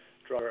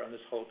driver on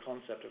this whole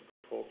concept of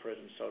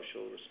corporate and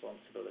social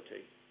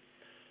responsibility.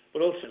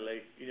 But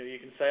ultimately, you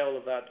can say all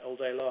of that all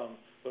day long,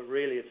 but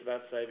really it's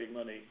about saving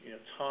money.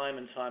 Time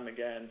and time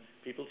again,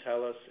 people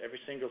tell us, every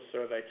single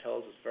survey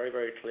tells us very,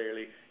 very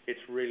clearly,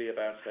 it's really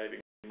about saving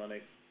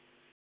money.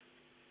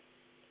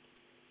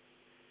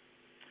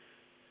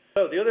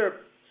 So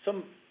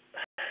I'm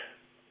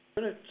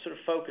going to sort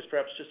of focus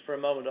perhaps just for a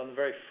moment on the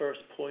very first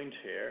point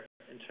here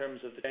in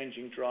terms of the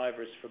changing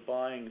drivers for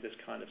buying this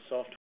kind of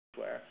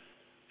software.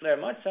 Now,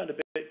 it might sound a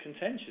bit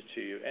contentious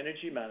to you.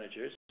 Energy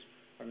managers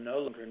are no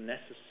longer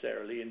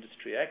necessarily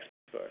industry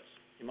experts.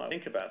 You might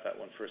think about that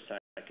one for a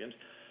second.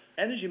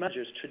 Energy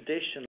managers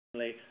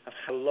traditionally have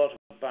had a lot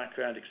of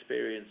background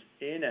experience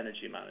in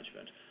energy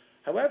management.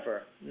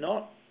 However,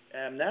 now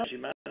energy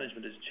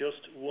management is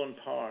just one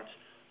part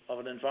of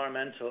an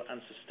environmental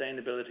and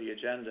sustainability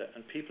agenda,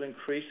 and people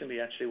increasingly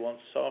actually want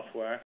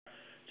software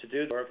to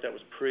do the work that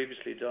was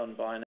previously done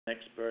by an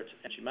expert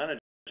energy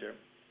manager.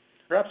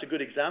 Perhaps a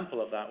good example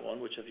of that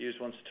one, which I've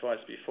used once or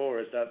twice before,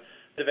 is that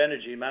head of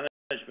energy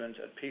management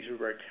at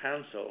Peterborough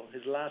Council,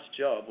 his last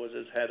job was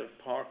as head of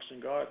parks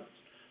and gardens.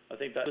 I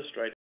think that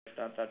illustrates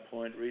that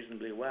point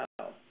reasonably well.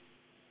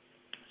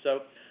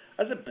 So,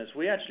 as a business,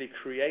 we actually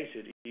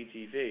created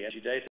EDV,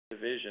 Energy Data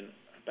Vision,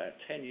 about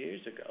 10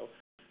 years ago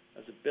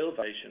as a bill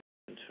validation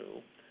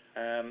tool.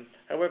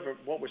 However,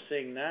 what we're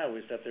seeing now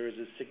is that there is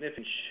a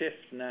significant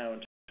shift now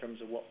in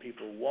terms of what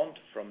people want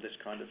from this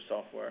kind of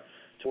software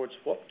towards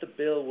what the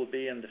bill will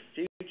be in the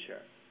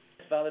future.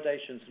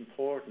 Validation is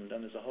important,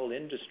 and there's a whole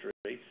industry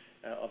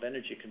of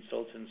energy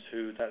consultants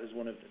who that is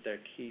one of their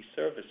key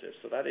services,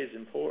 so that is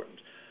important.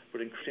 But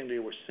increasingly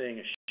we're seeing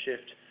a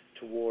shift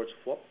towards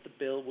what the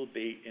bill will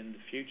be in the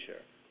future,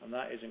 and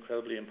that is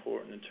incredibly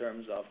important in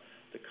terms of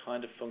the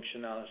kind of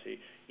functionality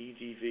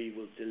EDV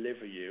will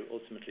deliver you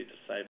ultimately to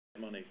save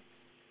money.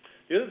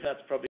 The other thing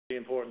that's probably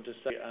important to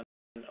say, and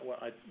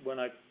when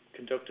I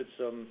conducted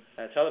some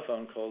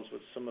telephone calls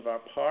with some of our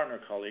partner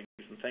colleagues,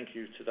 and thank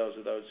you to those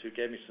who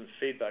gave me some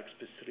feedback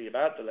specifically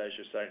about the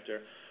leisure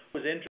sector,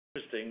 what was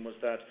interesting was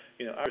that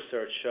our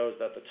research shows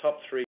that the top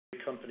 3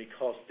 company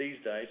costs these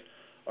days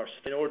are,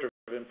 in order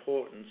of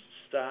importance,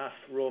 staff,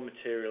 raw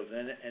materials,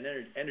 and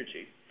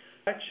energy.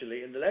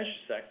 Actually, in the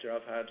leisure sector,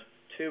 I've had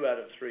 2 out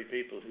of 3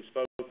 people who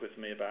spoke with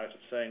me about it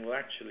saying, well,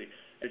 actually,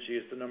 energy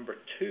is the number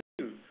 2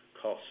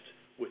 cost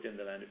within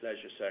the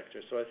leisure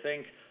sector. So I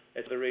think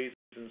it's the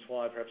reasons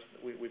why perhaps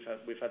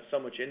we've had so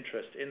much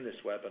interest in this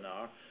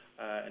webinar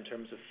in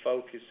terms of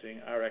focusing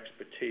our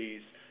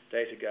expertise,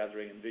 data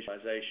gathering and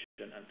visualization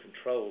and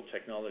control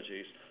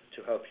technologies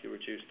to help you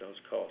reduce those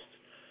costs.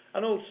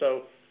 And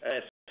also,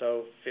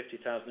 ISO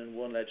 50001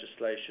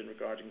 legislation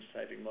regarding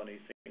saving money,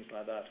 things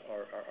like that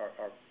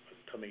are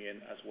coming in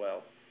as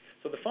well.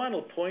 So the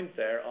final point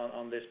there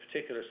on this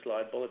particular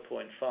slide, bullet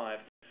point 5,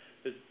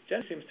 there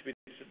generally seems to be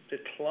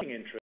declining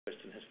interest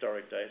in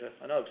historic data.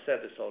 I know I've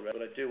said this already,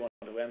 but I do want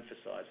to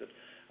emphasize it.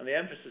 And the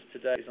emphasis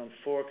today is on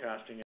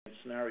forecasting and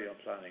scenario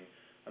planning.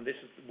 And this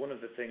is one of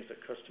the things that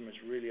customers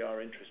really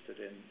are interested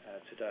in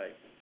today.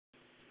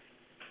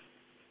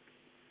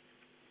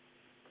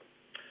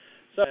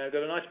 So I've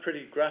got a nice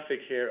pretty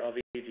graphic here of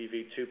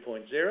EDV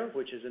 2.0,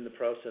 which is in the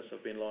process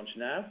of being launched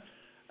now.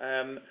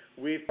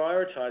 We've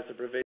prioritized the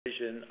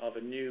provision of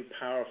a new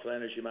powerful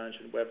energy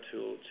management web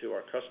tool to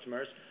our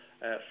customers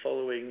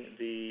following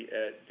the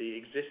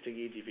existing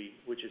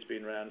EDV, which has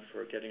been around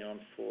for getting on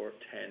for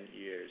 10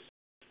 years.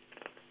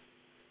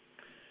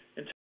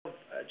 In terms of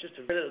just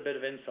a little bit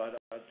of insight,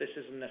 this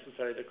isn't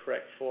necessarily the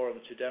correct forum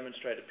to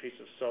demonstrate a piece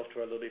of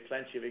software. There'll be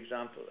plenty of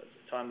examples at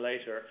a time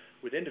later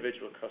with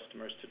individual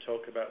customers to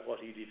talk about what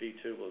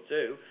EDV2 will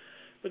do.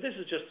 But this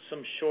is just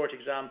some short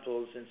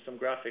examples and some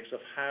graphics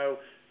of how,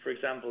 for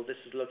example, this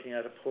is looking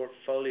at a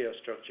portfolio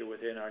structure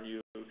within our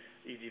new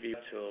EDV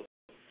tool.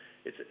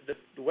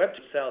 The web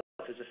itself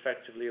is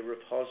effectively a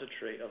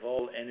repository of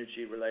all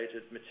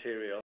energy-related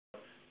material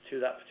to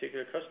that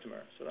particular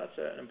customer. So that's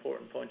an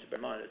important point to bear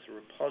in mind. It's a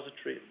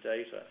repository of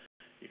data.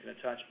 You can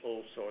attach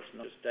all sorts,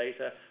 not just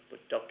data,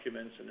 but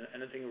documents and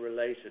anything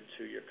related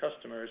to your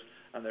customers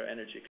and their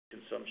energy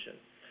consumption.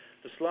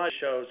 The slide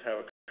shows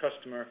how a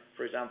customer,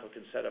 for example,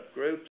 can set up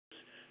groups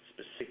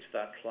specific to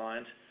that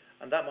client,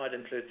 and that might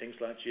include things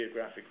like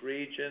geographic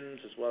regions,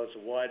 as well as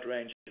a wide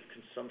range of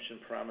consumption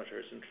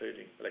parameters,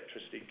 including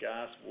electricity,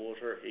 gas,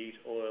 water, heat,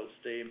 oil,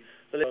 steam.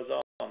 The list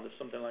goes on. There's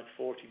something like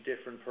 40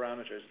 different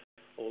parameters,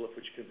 all of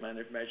which can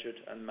be measured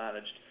and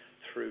managed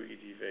through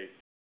EDV.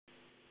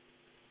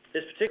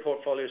 This particular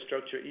portfolio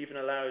structure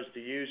even allows the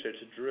user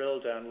to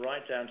drill down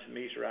right down to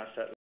meter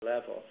asset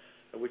level,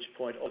 at which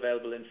point all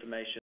available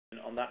information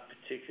on that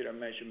particular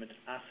measurement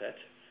asset,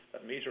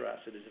 that meter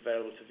asset, is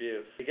available to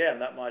view. Again,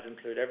 that might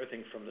include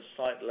everything from the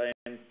site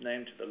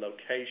name to the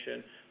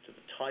location, to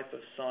the type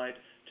of site,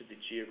 to the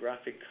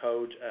geographic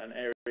code and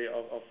area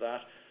of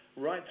that,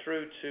 right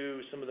through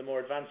to some of the more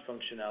advanced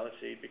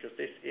functionality, because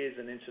this is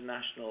an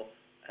international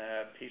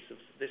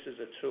this is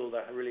a tool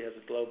that really has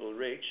a global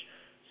reach.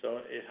 So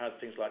it has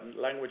things like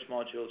language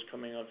modules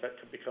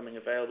becoming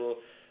available.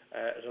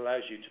 It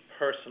allows you to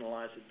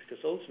personalize it, because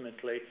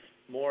ultimately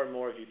more and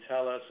more of you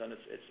tell us, and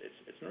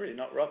it's really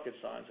not rocket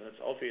science, and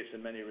it's obvious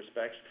in many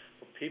respects,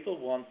 but people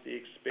want the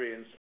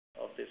experience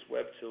of this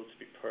web tool to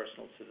be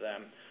personal to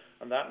them.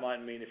 And that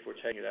might mean, if we're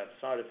taking it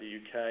outside of the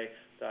UK,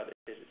 that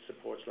it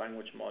supports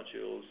language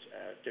modules,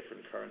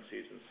 different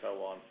currencies, and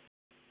so on.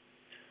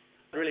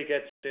 It really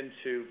gets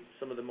into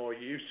some of the more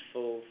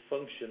useful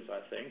functions,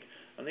 I think.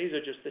 And this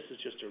is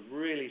just a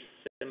really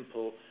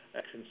simple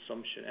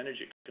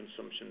energy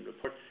consumption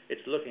report.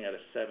 It's looking at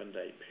a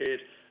 7-day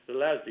period. It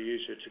allows the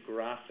user to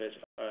graph it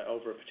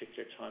over a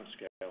particular time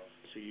scale.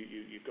 So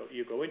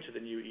you go into the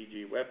new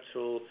ED web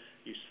tool,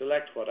 you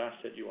select what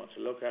asset you want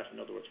to look at, in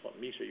other words, what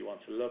meter you want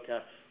to look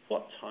at,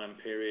 what time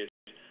period,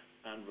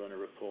 and run a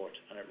report,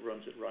 and it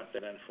runs it right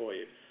then for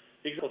you.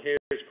 The example here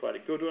is quite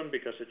a good one,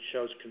 because it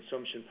shows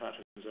consumption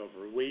patterns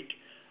over a week,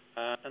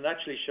 and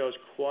actually shows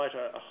quite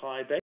a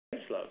high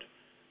base load,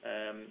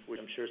 which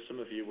I'm sure some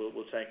of you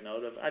will take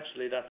note of.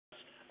 Actually, that's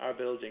our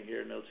building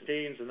here in Milton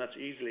Keynes, and that's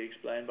easily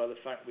explained by the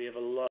fact we have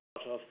a lot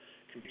of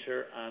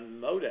computer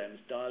and modems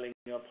dialing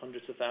up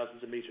hundreds of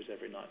thousands of meters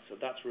every night. So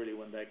that's really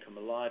when they come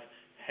alive,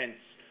 hence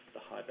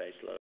the high base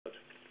load.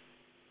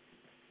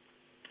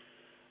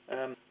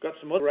 Got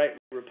some other great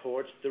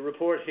reports. The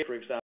report here, for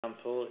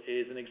example,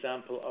 is an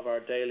example of our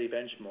daily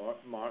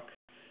benchmark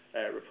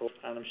report,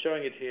 and I'm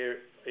showing it here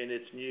in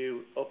its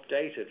new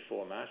updated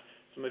format.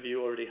 Some of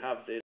you already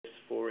have this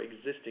for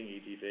existing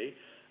EDV.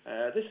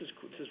 This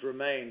has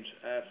remained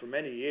for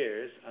many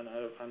years, and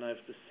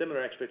I've the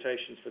similar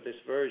expectations for this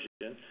version.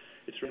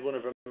 It's really one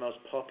of our most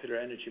popular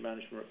energy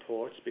management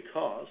reports,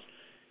 because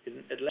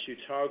it lets you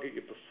target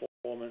your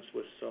performance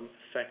with some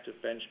effective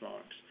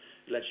benchmarks.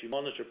 It lets you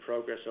monitor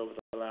progress over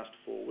the last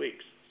 4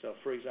 weeks. So,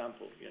 for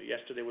example,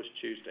 yesterday was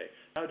Tuesday.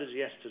 How does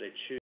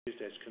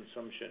Tuesday's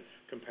consumption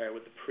compare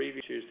with the previous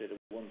Tuesday, the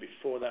one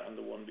before that, and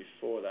the one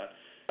before that?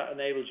 That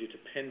enables you to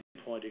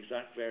pinpoint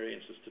exact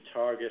variances to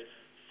target,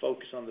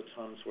 focus on the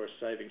times where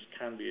savings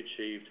can be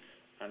achieved,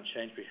 and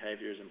change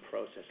behaviours and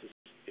processes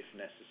if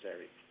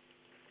necessary.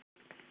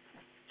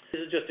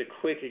 This is just a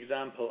quick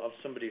example of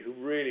somebody who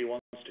really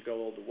wants to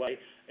go all the way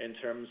in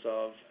terms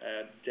of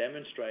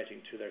demonstrating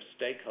to their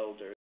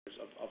stakeholders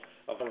of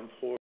how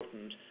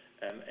important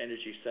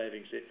energy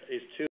savings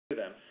is to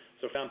them.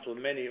 So, for example,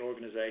 many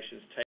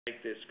organisations take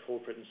this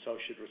corporate and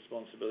social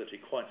responsibility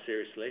quite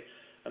seriously,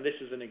 and this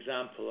is an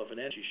example of an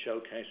energy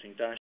showcasing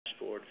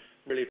dashboard.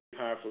 Really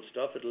powerful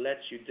stuff. It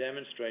lets you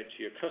demonstrate to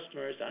your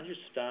customers and your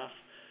staff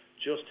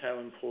just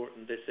how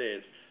important this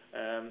is.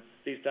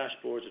 These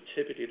dashboards are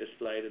typically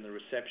displayed in the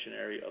reception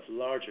area of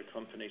larger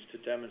companies to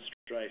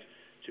demonstrate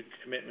to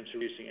commitment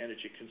to reducing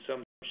energy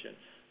consumption.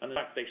 And in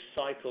fact, they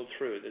cycle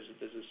through.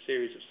 There's a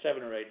series of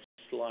 7 or 8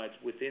 slides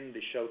within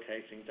the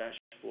showcasing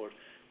dashboard,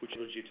 which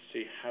allows you to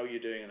see how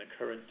you're doing in the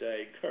current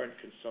day, current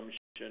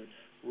consumption,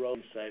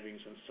 rolling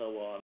savings, and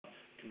so on.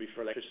 It can be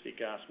for electricity,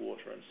 gas,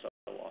 water, and so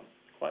on.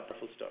 Quite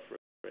powerful stuff,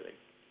 really.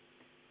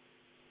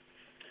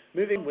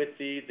 Moving with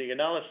the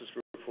analysis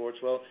reports,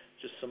 well,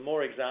 just some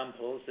more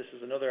examples. This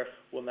is another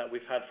one that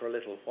we've had for a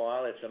little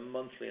while. It's a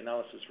monthly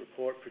analysis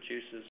report,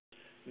 produces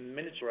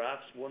miniature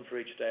graphs, one for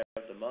each day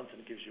of the month,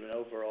 and gives you an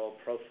overall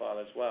profile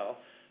as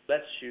well.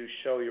 Lets you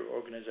show your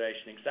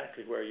organization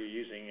exactly where you're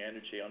using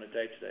energy on a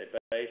day-to-day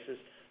basis,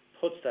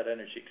 puts that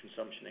energy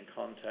consumption in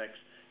context,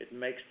 it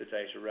makes the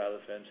data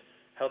relevant,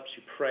 helps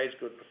you praise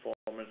good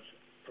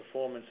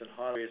performance and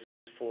highlights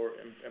for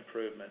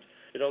improvement.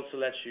 It also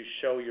lets you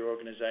show your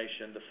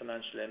organization the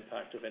financial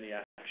impact of any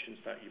actions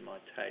that you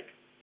might take.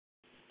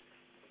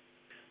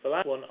 The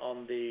last one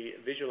on the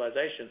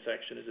visualization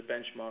section is a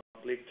benchmark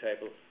league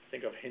table. I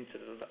think I've hinted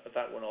at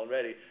that one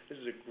already. This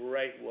is a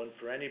great one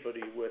for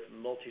anybody with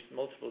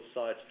multiple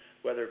sites,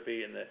 whether it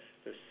be in the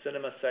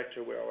cinema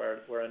sector, where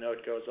I know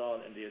it goes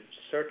on,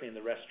 certainly in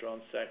the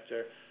restaurant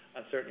sector,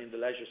 and certainly in the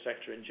leisure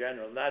sector in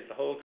general. And that is the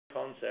whole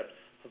concept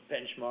of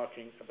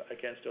benchmarking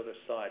against other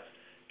sites.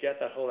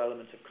 Get that whole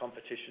element of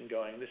competition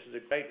going. This is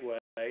a great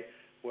way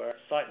where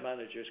site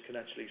managers can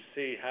actually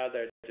see how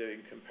they're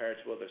doing compared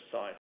to other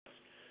sites.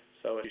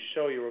 So you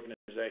show your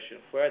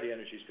organization where the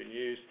energy's been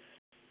used,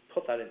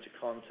 put that into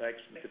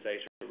context, make the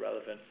data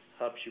relevant,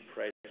 helps you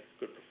praise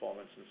good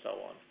performance, and so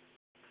on.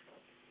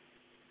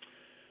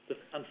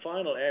 And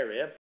final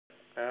area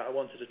I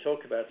wanted to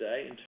talk about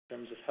today, in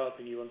terms of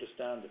helping you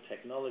understand the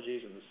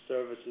technologies and the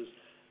services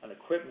and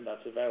equipment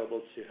that's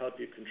available to help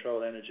you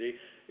control energy,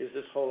 is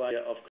this whole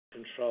idea of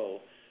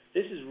control.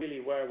 This is really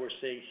where we're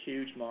seeing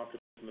huge market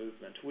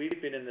movement.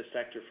 We've been in this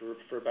sector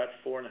for about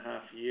 4.5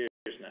 years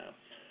now.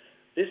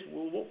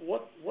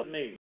 What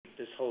means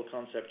this whole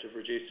concept of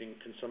reducing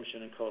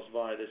consumption and cost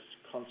via this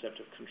concept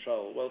of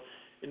control? Well,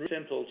 in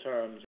simple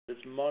terms,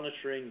 it's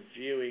monitoring,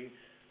 viewing,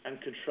 and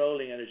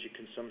controlling energy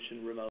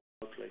consumption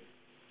remotely.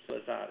 So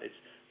as that, it's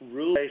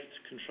rule-based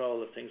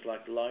control of things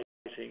like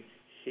lighting,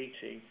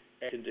 heating,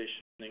 air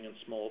conditioning, and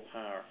small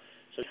power.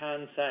 So you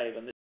can save,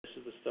 and this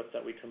is the stuff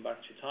that we come back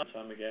to time and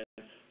time again,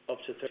 up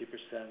to 30%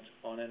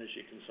 on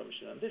energy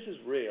consumption. And this is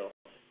real.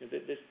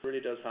 This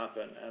really does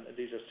happen, and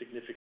these are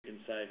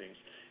significant savings.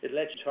 It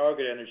lets you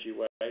target energy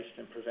waste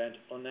and prevent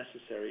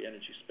unnecessary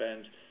energy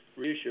spend,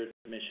 reduce your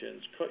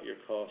emissions, cut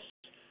your costs,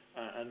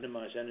 and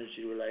minimize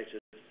energy-related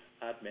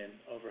admin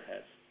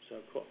overheads. So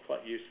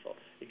quite useful.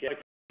 Again,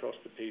 across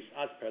the piece,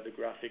 as per the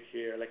graphic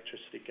here,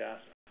 electricity, gas,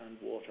 and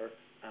water,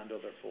 and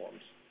other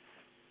forms.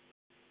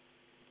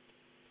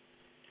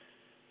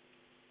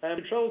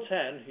 Control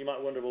 10, you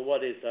might wonder, well,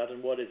 what is that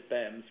and what is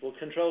BEMS? Well,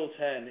 Control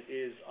 10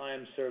 is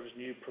IMServ's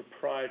new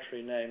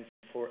proprietary name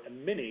for a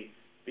mini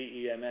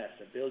BEMS,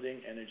 a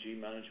Building Energy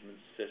Management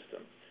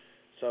System.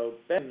 So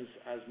BEMS,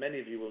 as many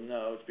of you will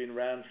know, it's been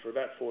around for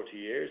about 40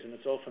 years, and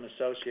it's often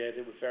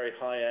associated with very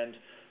high-end,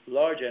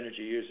 large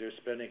energy users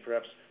spending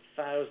perhaps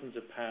thousands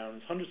of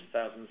pounds, hundreds of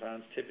thousands of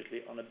pounds,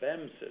 typically on a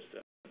BEMS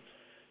system.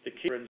 The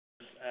key difference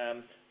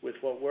with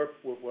what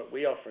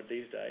we offer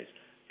these days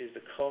is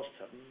the costs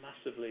have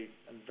massively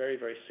and very,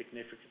 very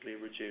significantly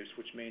reduced,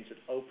 which means it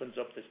opens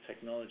up this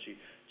technology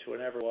to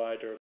an ever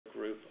wider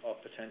group of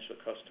potential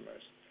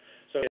customers.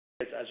 So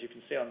as you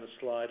can see on the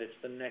slide, it's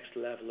the next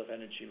level of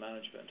energy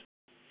management.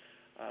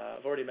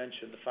 I've already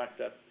mentioned the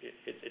fact that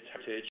its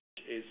heritage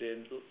is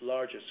in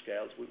larger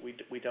scales.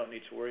 We don't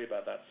need to worry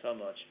about that so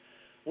much.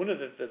 One of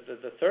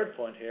the third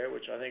point here,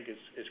 which I think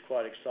is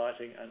quite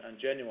exciting and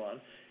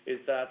genuine, is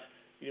that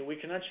we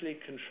can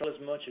actually control as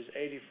much as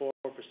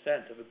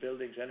 84% of a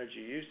building's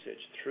energy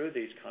usage through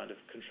these kind of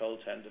Control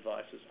 10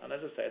 devices. And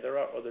as I say, there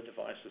are other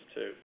devices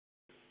too.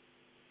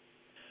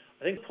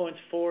 I think points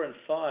 4 and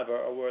 5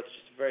 are worth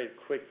just a very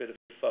quick bit of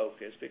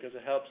focus, because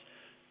it helps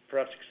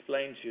perhaps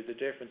explain to you the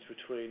difference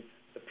between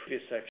the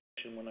previous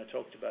section when I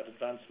talked about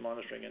advanced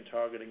monitoring and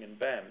targeting in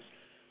BEMS.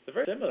 They're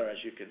very similar,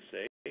 as you can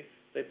see.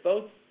 They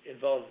both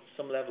involve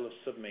some level of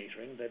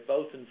submetering. They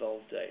both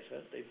involve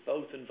data. They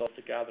both involve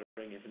the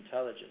gathering of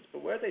intelligence.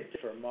 But where they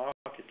differ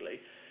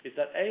markedly is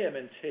that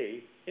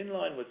AM&T, in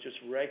line with just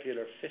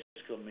regular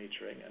physical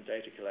metering and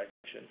data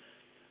collection,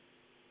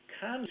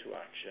 can do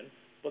action,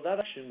 but that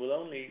action will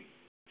only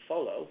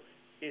follow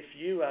if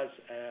you, as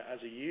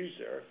a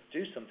user,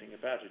 do something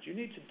about it. You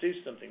need to do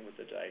something with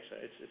the data.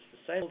 It's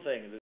the same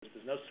thing.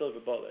 There's no silver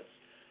bullets.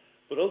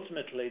 But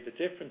ultimately, the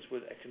difference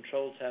with a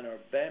Control 10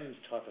 or BEMS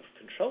type of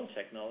control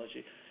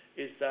technology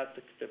is that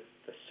the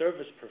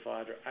service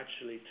provider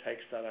actually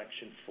takes that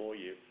action for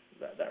you.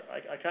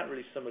 I can't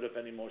really sum it up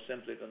any more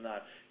simply than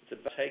that. It's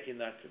about taking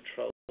that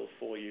control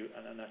for you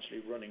and actually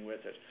running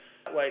with it.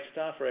 That way,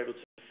 staff are able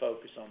to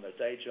focus on their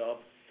day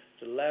job,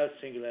 to allow a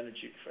single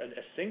energy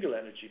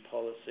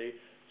policy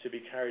to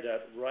be carried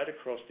out right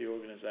across the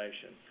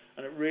organization.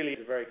 And it really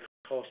is a very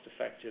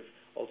cost-effective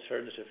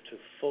alternative to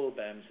full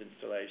BEMS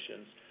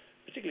installations,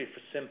 particularly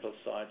for simple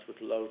sites with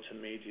low to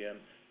medium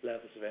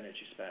levels of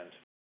energy spend.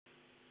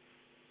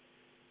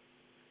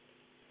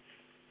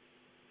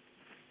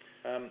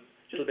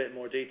 Just a little bit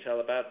more detail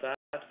about that.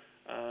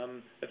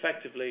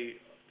 Effectively,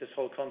 this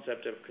whole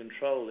concept of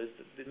control is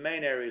that the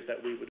main areas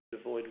that we would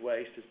avoid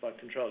waste is by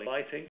controlling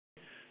lighting,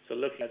 so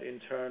looking at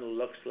internal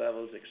lux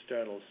levels,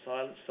 external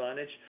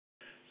signage,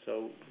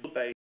 so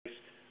rule-based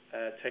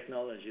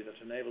technology that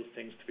enables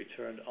things to be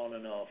turned on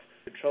and off,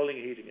 controlling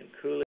heating and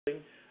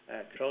cooling,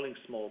 controlling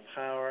small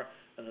power,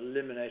 and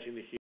eliminating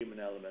the human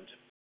element.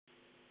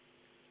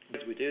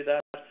 As we do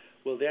that,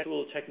 well, the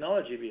actual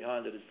technology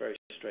behind it is very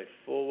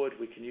straightforward.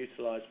 We can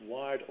utilize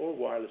wired or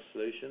wireless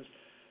solutions.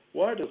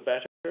 Wired is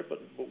better, but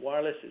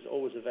wireless is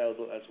always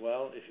available as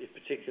well,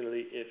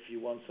 particularly if you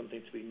want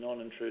something to be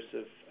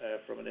non-intrusive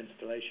from an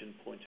installation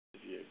point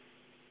of view.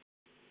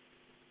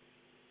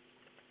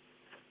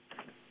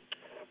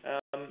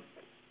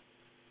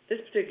 This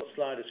particular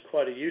slide is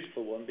quite a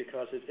useful one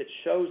because it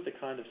shows the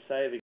kind of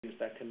savings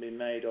that can be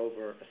made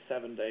over a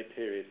 7-day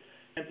period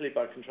simply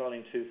by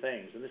controlling two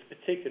things. In this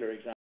particular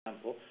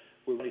example,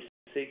 we're really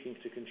seeking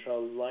to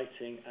control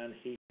lighting and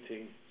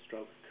heating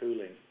stroke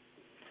cooling.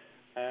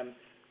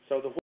 So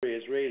the worry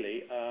is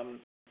really,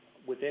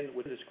 within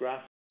this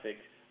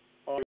graphic,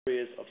 are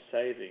areas of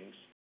savings.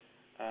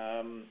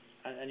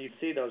 And you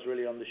see those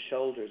really on the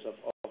shoulders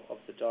of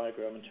the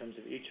diagram in terms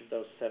of each of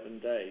those 7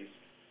 days.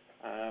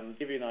 To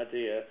give you an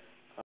idea,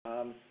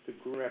 the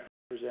green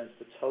represents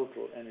the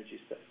total energy,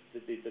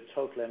 the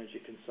total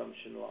energy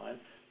consumption line.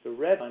 The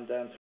red line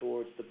down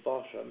towards the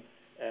bottom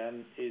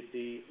is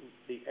the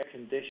air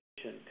condition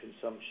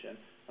consumption,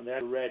 and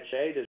the red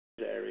shaded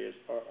areas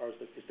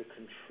is the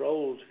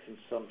controlled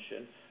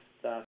consumption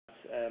that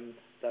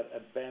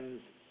a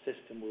BEMS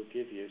system will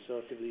give you. So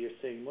effectively, you're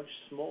seeing much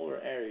smaller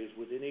areas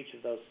within each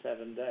of those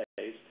 7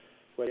 days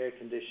where air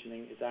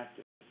conditioning is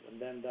active. And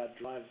then that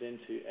drives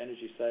into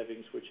energy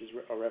savings, which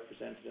are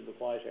represented in the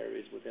white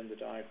areas within the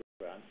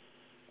diagram.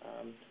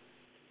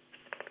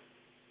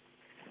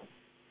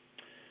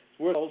 It's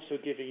worth also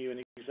giving you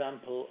an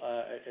example,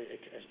 a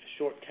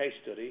short case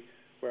study,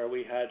 where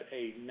we had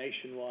a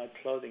nationwide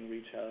clothing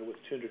retailer with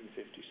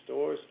 250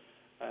 stores.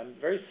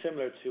 Very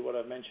similar to what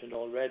I've mentioned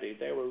already,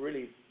 they were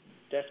really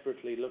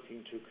desperately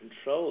looking to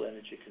control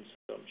energy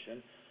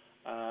consumption,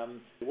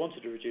 They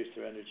wanted to reduce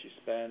their energy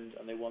spend,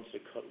 and they wanted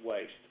to cut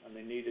waste, and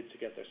they needed to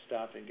get their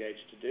staff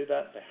engaged to do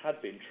that. They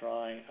had been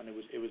trying, and it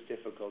was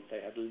difficult.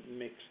 They had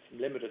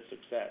limited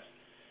success.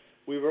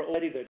 We were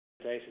already their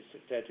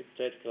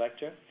data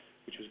collector,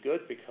 which was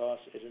good because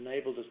it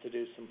enabled us to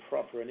do some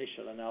proper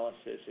initial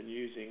analysis and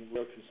using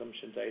real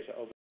consumption data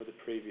over the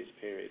previous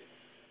period.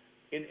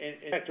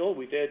 In fact, all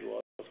we did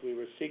was we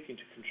were seeking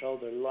to control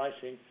their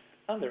lighting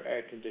and their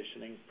air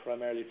conditioning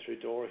primarily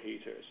through door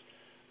heaters.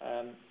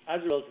 As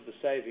a result of the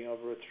saving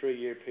over a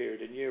 3-year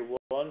period, in year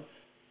 1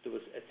 there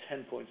was a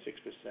 10.6%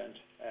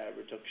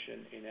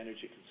 reduction in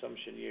energy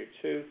consumption. Year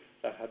 2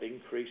 that had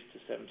increased to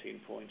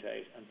 17.8%,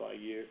 and by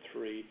year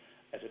 3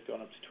 it had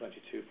gone up to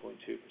 22.2%.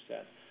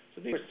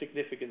 So these are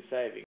significant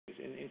savings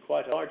in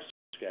quite a large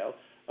scale.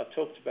 I've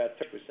talked about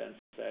 30%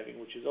 saving,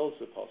 which is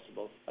also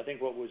possible. I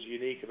think what was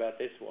unique about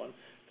this one,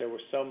 there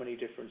were so many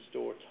different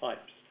store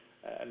types,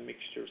 a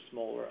mixture of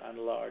smaller and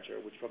larger,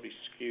 which probably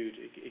skewed.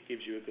 It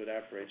gives you a good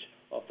average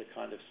of the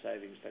kind of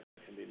savings that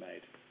can be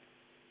made.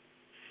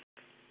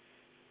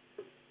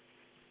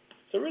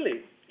 So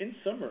really, in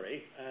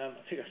summary, I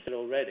think I said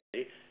already,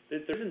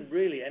 there isn't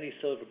really any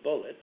silver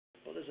bullet,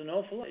 but there's an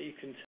awful lot you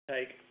can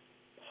take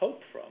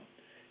hope from.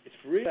 It's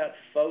really about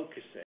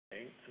focusing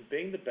and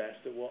being the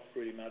best at what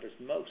really matters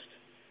most.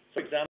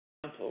 So, for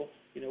example,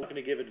 we're going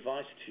to give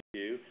advice to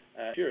you.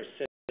 If you're a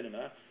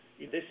cinema,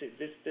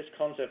 this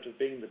concept of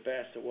being the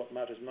best at what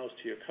matters most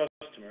to your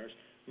customers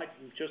might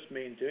just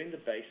mean doing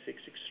the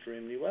basics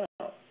extremely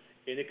well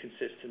in a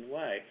consistent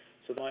way.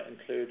 So that might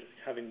include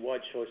having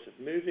wide choice of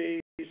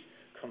movies,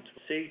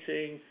 comfortable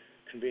seating,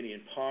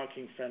 convenient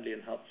parking, friendly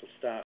and helpful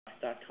staff,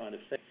 that kind of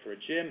thing. For a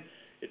gym,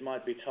 it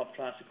might be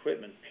top-class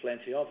equipment,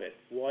 plenty of it,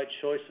 wide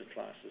choice of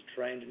classes,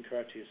 trained and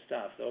courteous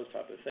staff, those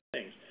type of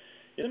things.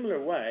 In a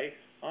similar way,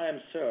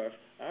 IMServ,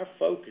 our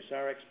focus,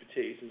 our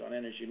expertise is on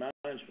energy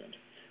management.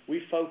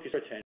 We focus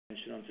our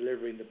attention on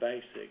delivering the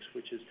basics,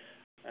 which is,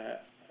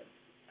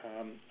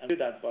 and do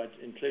that by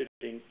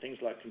including things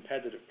like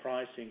competitive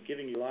pricing,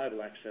 giving you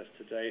reliable access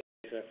to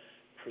data,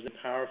 presenting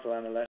powerful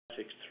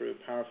analytics through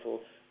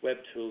powerful web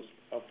tools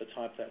of the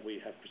type that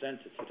we have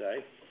presented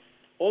today.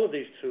 All of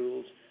these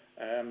tools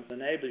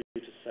enable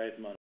you to save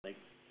money.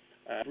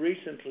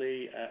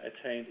 Recently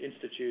attained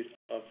Institute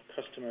of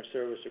Customer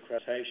Service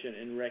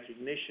Accreditation in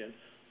recognition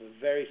of a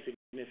very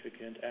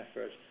significant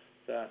effort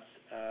that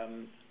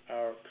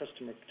our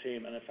customer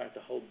team and in fact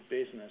the whole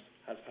business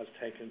has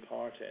taken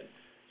part in.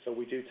 So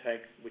we do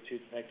take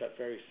that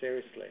very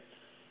seriously.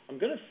 I'm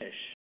going to finish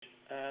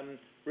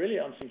really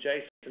on some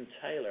Jason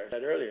Taylor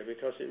said earlier,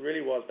 because it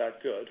really was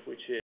that good,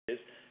 which is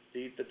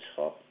the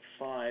top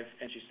 5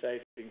 energy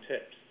saving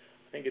tips.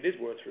 I think it is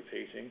worth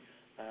repeating.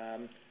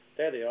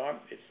 There they are.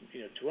 It's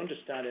to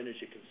understand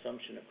energy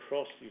consumption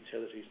across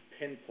utilities,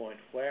 pinpoint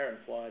where and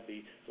why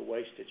the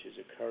wastage is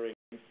occurring,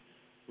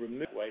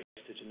 remove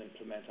wastage and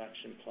implement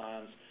action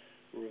plans,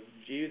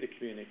 review the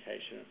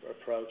communication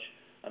approach,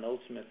 and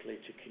ultimately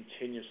to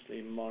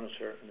continuously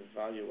monitor and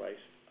evaluate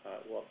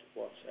what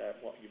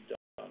you've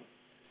done.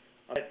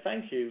 I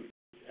thank you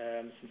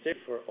sincerely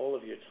for all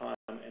of your time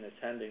in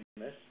attending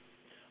this.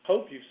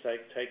 Hope you've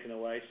taken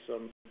away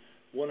some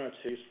 1 or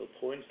 2 useful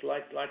points.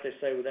 Like they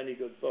say with any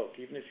good book,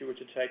 even if you were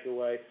to take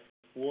away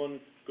one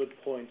good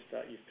point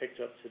that you've picked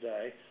up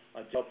today,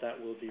 I hope that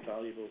will be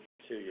valuable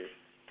to you.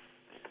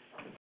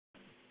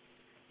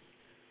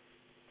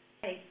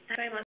 Okay, thanks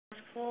very much,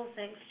 Paul.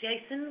 Thanks,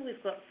 Jason.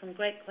 We've got some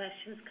great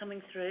questions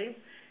coming through.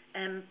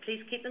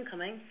 Please keep them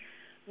coming.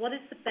 What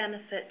is the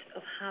benefit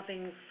of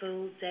having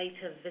full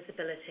data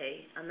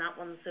visibility? And that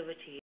one's over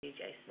to you,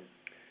 Jason.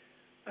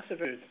 That's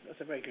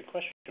a very good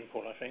question,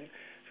 Paul, I think.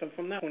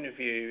 From that point of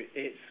view,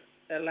 it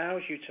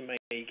allows you to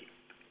make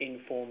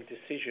informed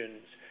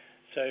decisions.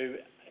 So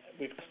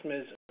with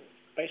customers,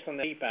 based on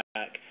their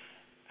feedback,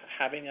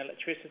 having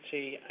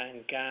electricity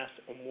and gas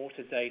and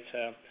water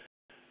data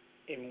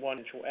in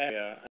one central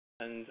area,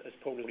 and as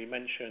Paul already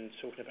mentioned,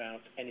 talking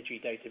about energy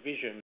data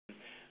vision,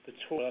 the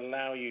tool will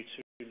allow you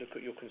to look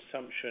at your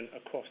consumption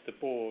across the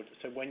board.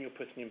 So when you're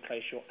putting in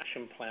place your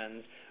action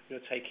plans,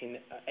 you're taking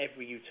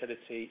every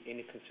utility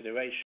into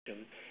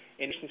consideration.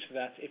 In addition to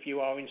that, if you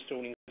are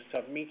installing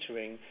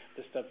sub-metering,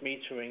 the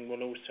sub-metering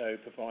will also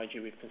provide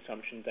you with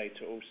consumption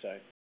data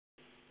also.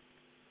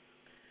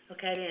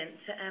 Okay, brilliant.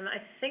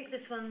 I think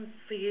this one's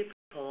for you,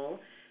 Paul.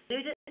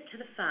 Alluded to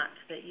the fact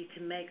that you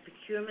can make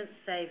procurement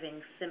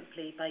savings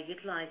simply by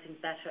utilising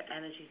better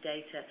energy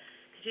data.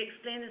 Could you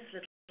explain this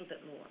a little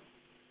bit more?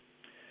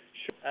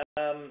 Sure.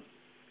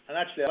 And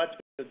actually, I'd like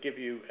to give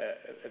you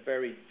a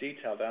very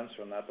detailed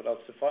answer on that, but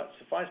I'll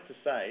suffice to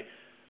say,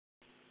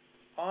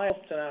 I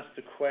often ask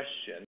the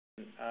question,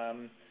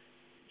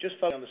 just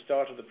focusing on the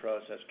start of the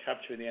process,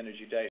 capturing the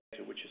energy data,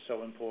 which is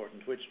so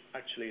important, which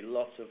actually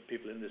lots of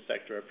people in this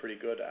sector are pretty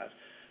good at,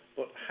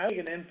 but how big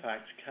an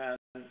impact can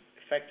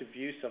effective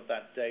use of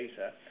that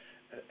data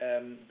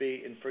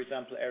be in, for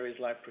example, areas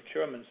like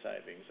procurement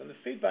savings? And the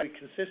feedback we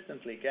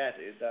consistently get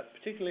is that,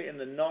 particularly in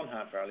the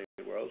non-half-hourly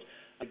world,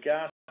 the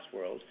gas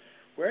world,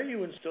 where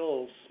you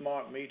install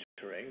smart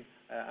metering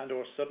and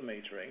or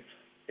sub-metering,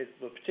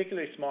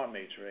 particularly smart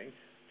metering,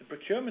 the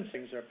procurement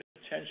things are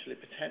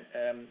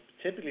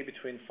typically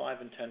between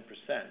 5 and 10%.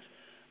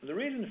 And the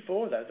reason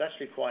for that is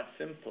actually quite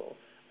simple.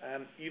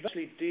 You've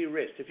actually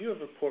de-risked. If you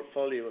have a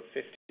portfolio of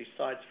 50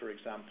 sites, for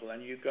example,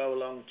 and you go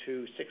along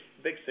to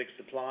big six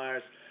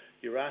suppliers,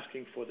 you're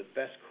asking for the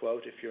best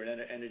quote if you're in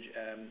energy,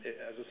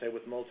 as I say,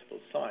 with multiple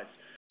sites.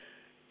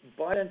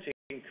 By presenting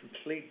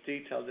complete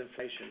detailed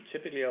information,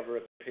 typically over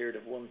a period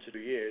of 1 to 2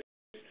 years,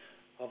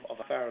 of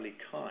a fairly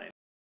kind,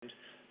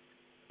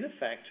 in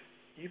effect,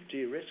 you've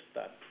de-risked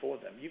that for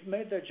them. You've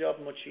made their job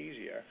much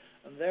easier,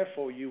 and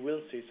therefore you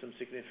will see some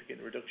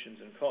significant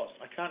reductions in cost.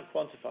 I can't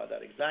quantify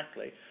that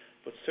exactly,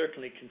 but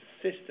certainly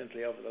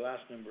consistently over the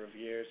last number of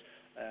years,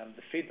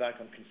 the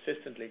feedback I'm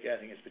consistently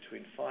getting is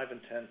between 5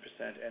 and 10%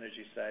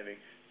 energy saving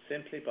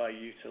simply by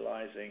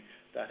utilizing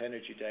that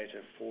energy data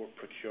for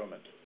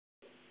procurement.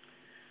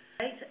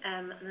 Right,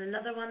 and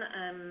another one,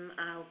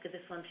 I'll give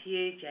this one to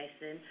you,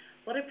 Jason.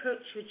 What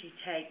approach would you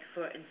take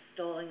for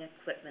installing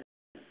equipment?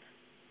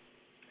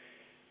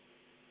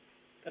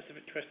 That's an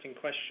interesting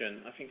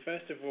question. I think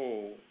first of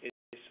all,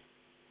 it's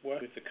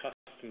work with the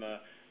customer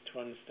to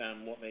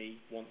understand what they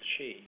want to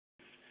achieve.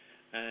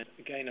 And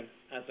again,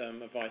 as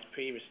advised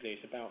previously,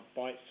 it's about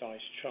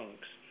bite-sized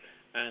chunks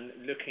and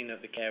looking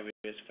at the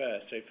areas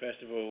first. So first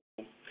of all,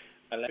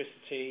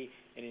 electricity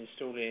and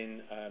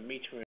installing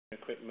metering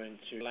equipment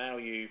to allow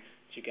you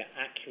to get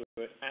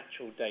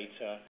actual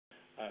data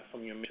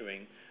from your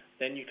metering.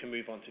 Then you can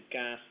move on to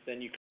gas,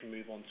 then you can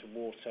move on to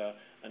water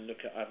and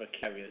look at other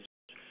areas.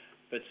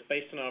 But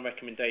based on our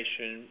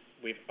recommendation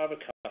with other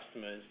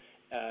customers,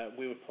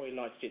 we would probably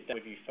like to sit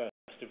down with you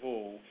first of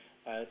all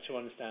to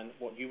understand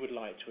what you would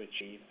like to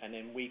achieve, and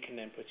then we can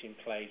then put in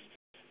place,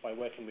 by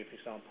working with, for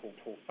example,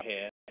 Paul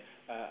here,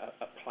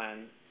 a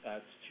plan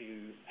to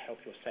help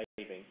your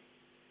saving.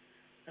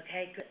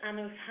 Okay, good. And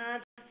we've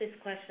had this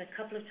question a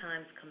couple of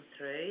times come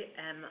through.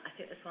 I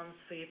think this one's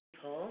for you,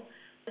 Paul.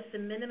 What is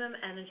the minimum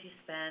energy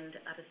spend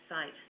at a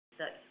site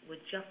that would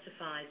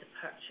justify the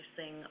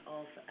purchasing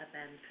of a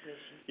BEM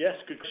solution? Yes,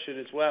 good question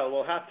as well.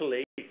 Well,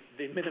 happily,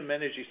 the minimum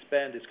energy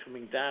spend is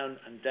coming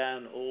down and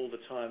down all the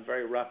time,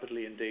 very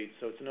rapidly indeed.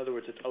 So it's, in other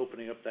words, it's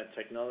opening up that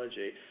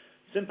technology.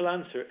 Simple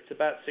answer, it's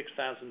about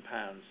 £6,000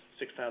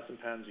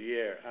 a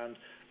year. And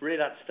really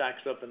that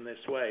stacks up in this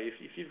way.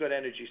 If you've got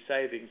energy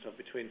savings of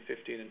between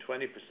 15 and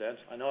 20%,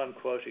 I know I'm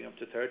quoting up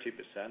to 30%,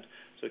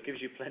 so it gives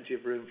you plenty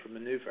of room for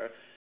manoeuvre.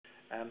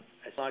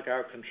 It's like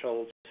our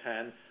Control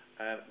 10,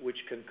 which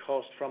can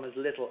cost from as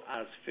little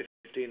as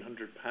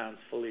 £1,500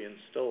 fully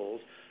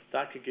installed.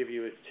 That could give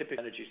you a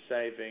typical energy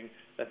saving,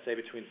 let's say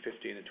between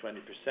 15 and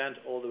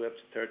 20%, all the way up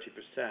to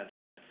 30%.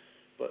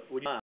 But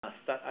when you math,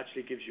 that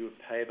actually gives you a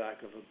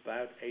payback of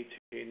about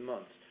 18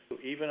 months. So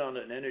even on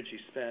an energy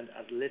spend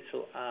as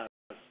little as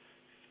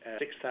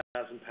 £6,000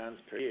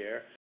 per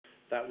year,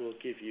 that will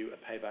give you a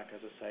payback,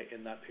 as I say,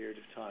 in that period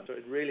of time. So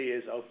it really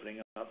is opening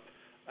up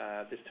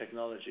this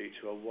technology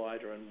to a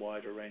wider and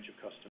wider range of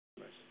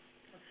customers.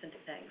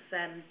 Thanks.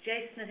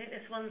 Jason, I think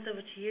this one's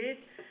over to you.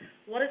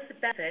 What is the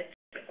benefit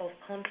of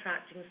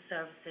contracting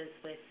services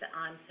with the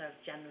IMServ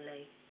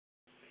generally?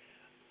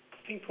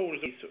 I think Paul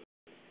has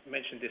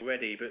mentioned this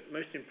already, but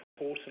most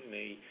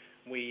importantly,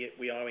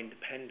 we are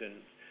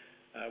independent.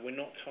 We're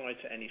not tied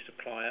to any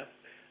supplier,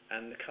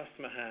 and the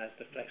customer has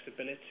the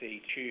flexibility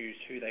to choose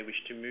who they wish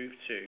to move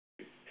to.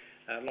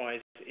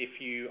 Likewise,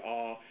 if you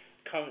are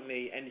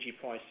currently, energy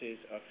prices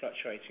are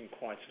fluctuating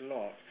quite a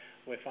lot.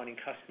 We're finding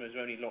customers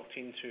are only locked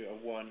into a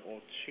 1 or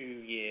 2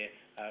 year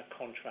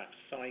contract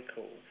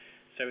cycle.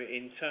 So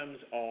in terms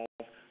of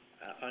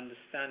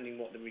understanding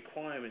what the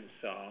requirements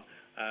are,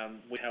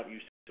 we help you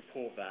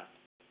support that.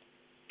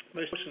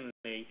 Most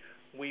importantly,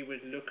 we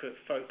would look at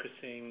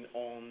focusing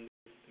on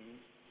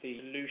the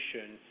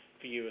solution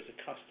for you as a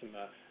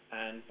customer,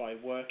 and by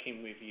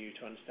working with you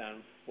to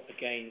understand,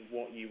 again,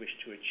 what you wish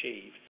to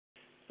achieve.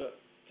 But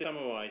to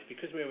summarise,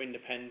 because we're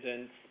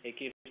independent, it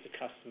gives the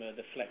customer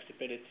the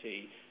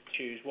flexibility to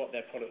choose what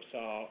their products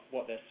are,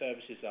 what their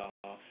services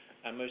are,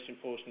 and most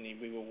importantly,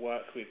 we will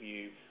work with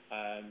you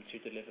to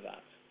deliver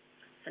that.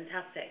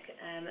 Fantastic.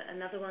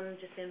 Another one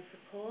just in for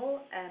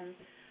Paul.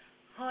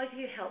 How do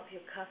you help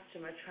your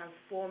customer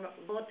transform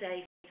raw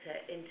data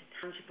into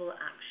tangible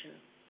action?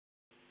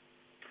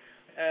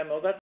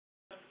 Well, that's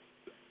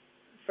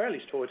fairly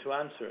straightforward to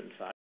answer, in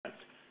fact.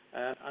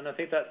 And I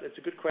think that it's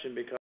a good question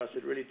because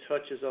it really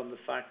touches on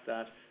the fact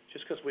that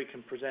just because we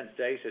can present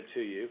data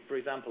to you, for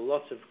example,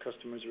 lots of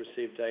customers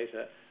receive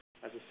data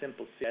as a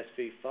simple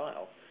CSV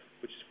file,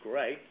 which is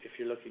great if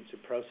you're looking to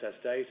process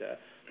data,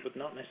 but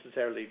not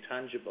necessarily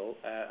tangible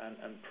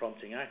and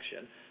prompting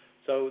action.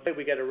 So the way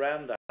we get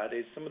around that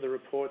is some of the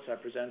reports I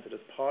presented as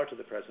part of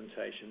the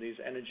presentation, these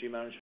energy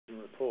management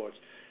reports.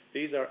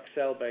 These are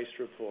Excel-based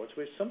reports.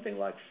 We have something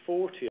like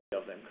 40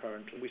 of them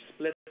currently. We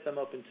split them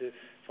up into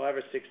 5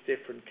 or 6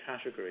 different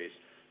categories.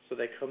 So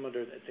they come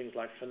under things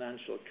like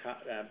financial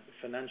packs,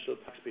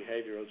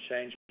 behavioural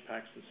change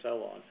packs, and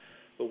so on.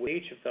 But with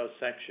each of those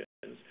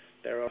sections,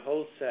 there are a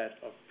whole set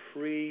of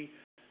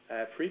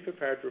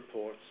pre-prepared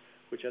reports,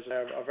 which are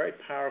very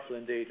powerful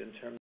indeed in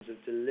terms of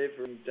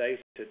delivering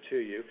data to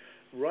you,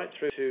 right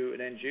through to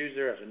an end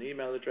user at an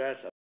email address,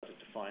 at a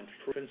defined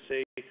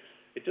frequency.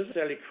 It doesn't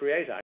necessarily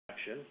create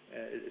action.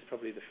 It's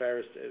probably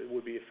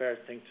would be a fair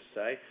thing to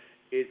say.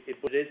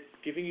 But it is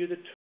giving you the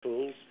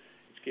tools,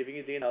 it's giving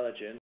you the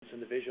intelligence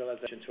and the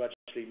visualization to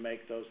actually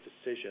make those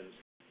decisions.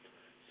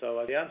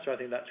 So the answer, I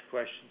think, that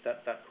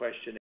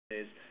question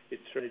is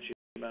it's through energy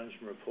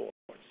management reports.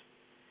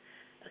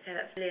 Okay,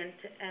 that's brilliant.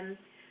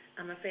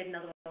 I'm afraid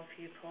another one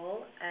for you,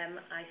 Paul.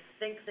 I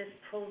think this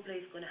probably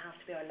is going to have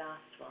to be our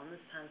last one.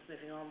 This time's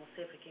moving on. We'll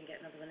see if we can get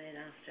another one in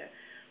after.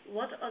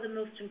 What are the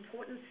most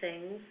important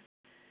things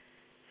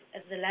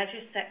the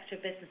leisure sector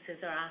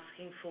businesses are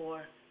asking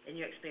for in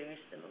your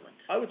experience at the moment?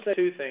 I would say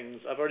two things.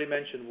 I've already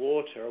mentioned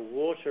water.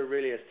 Water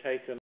really has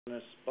taken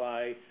us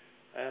by,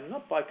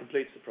 not by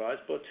complete surprise,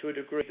 but to a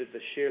degree, that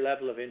the sheer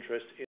level of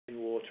interest in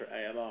water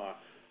AMR.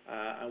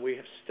 And we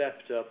have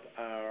stepped up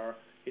our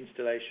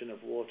installation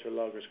of water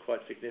loggers quite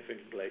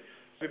significantly.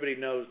 Everybody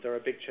knows there are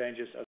big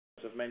changes, as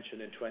I've mentioned,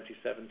 in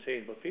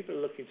 2017, but people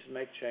are looking to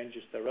make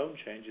changes, their own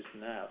changes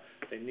now.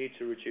 They need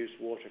to reduce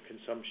water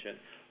consumption.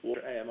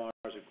 Water AMR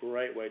is a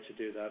great way to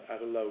do that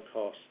at a low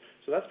cost.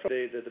 So that's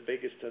probably the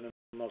biggest and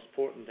the most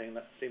important thing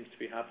that seems to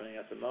be happening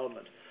at the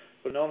moment.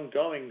 But an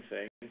ongoing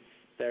thing,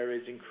 there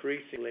is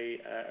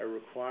increasingly a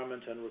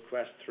requirement and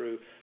request for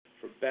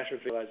better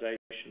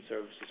visualization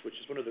services, which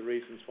is one of the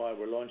reasons why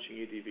we're launching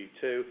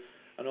EDV2,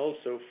 and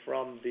also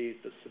from the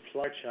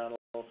supplier channel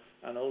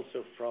and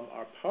also from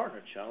our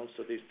partner channels,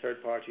 so these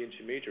third-party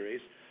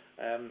intermediaries,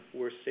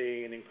 we're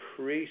seeing an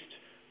increased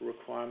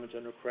requirement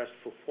and request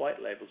for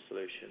white label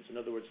solutions. In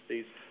other words,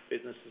 these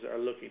businesses are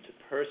looking to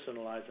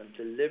personalize and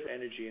deliver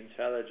energy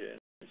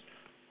intelligence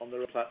on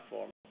their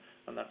platform,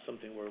 and that's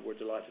something we're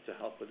delighted to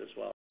help with as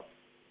well.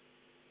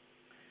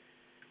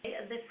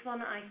 This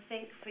one, I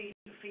think, for you,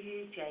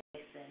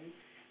 Jason.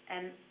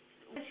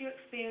 What is your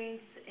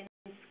experience in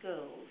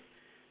schools,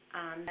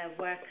 and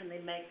where can they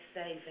make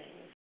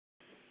savings?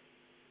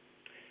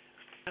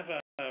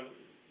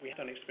 We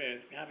have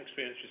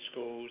experience with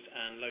schools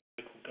and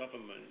local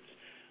government.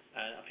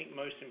 I think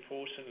most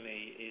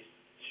importantly is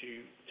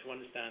to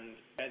understand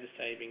where the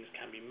savings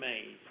can be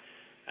made,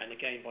 and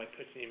again by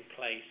putting in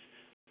place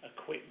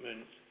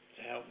equipment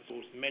to help the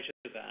schools measure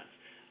that.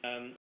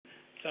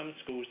 Some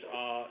schools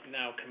are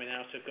now coming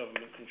out of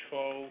government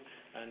control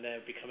and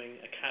they're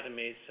becoming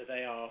academies, so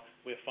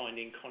we're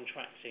finding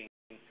contracting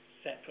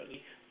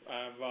separately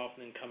rather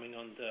than coming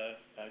under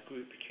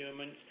group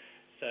procurement.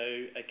 So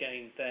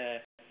again, their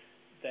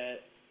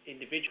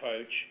individual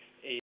approach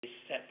is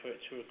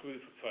separate to a group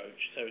approach.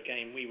 So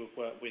again, we would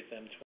work with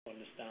them to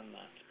understand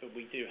that, but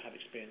we do have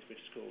experience with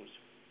schools.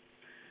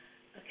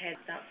 Okay,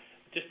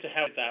 just to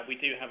help with that, we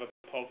do have a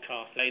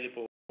podcast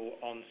available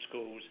on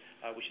schools,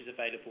 which is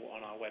available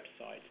on our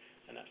website,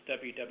 and that's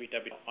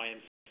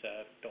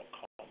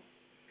www.imserv.com.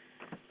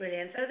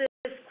 Brilliant. So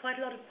there's quite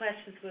a lot of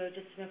questions we're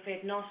just, I'm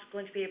afraid, not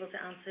going to be able to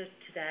answer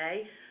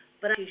today,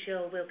 but as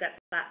usual, we'll get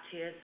back to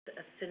you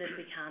as soon as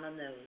we can on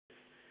those.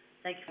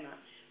 Thank you very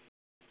much.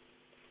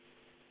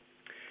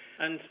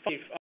 And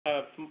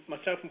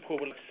myself and Paul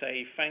would like to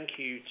say thank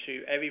you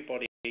to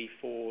everybody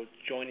for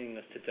joining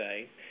us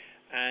today.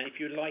 And if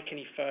you'd like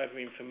any further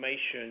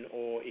information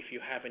or if you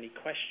have any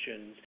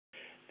questions,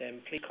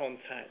 then please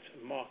contact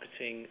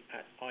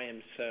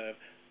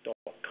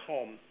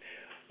marketing@imserv.com.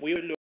 We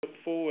will look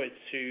forward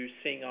to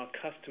seeing our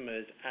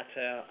customers at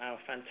our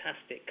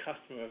fantastic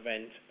customer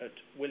event at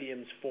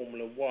Williams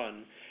Formula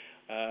One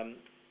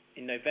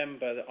in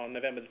November, on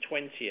November the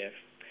 20th.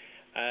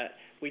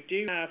 We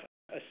do have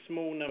a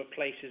small number of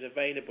places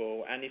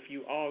available, and if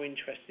you are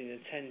interested in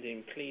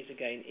attending, please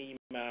again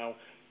email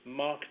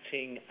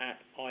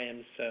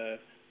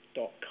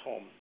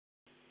marketing@imserv.com.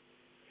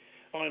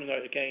 Final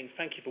note again,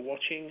 thank you for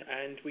watching,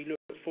 and we look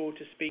forward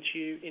to speak to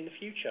you in the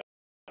future.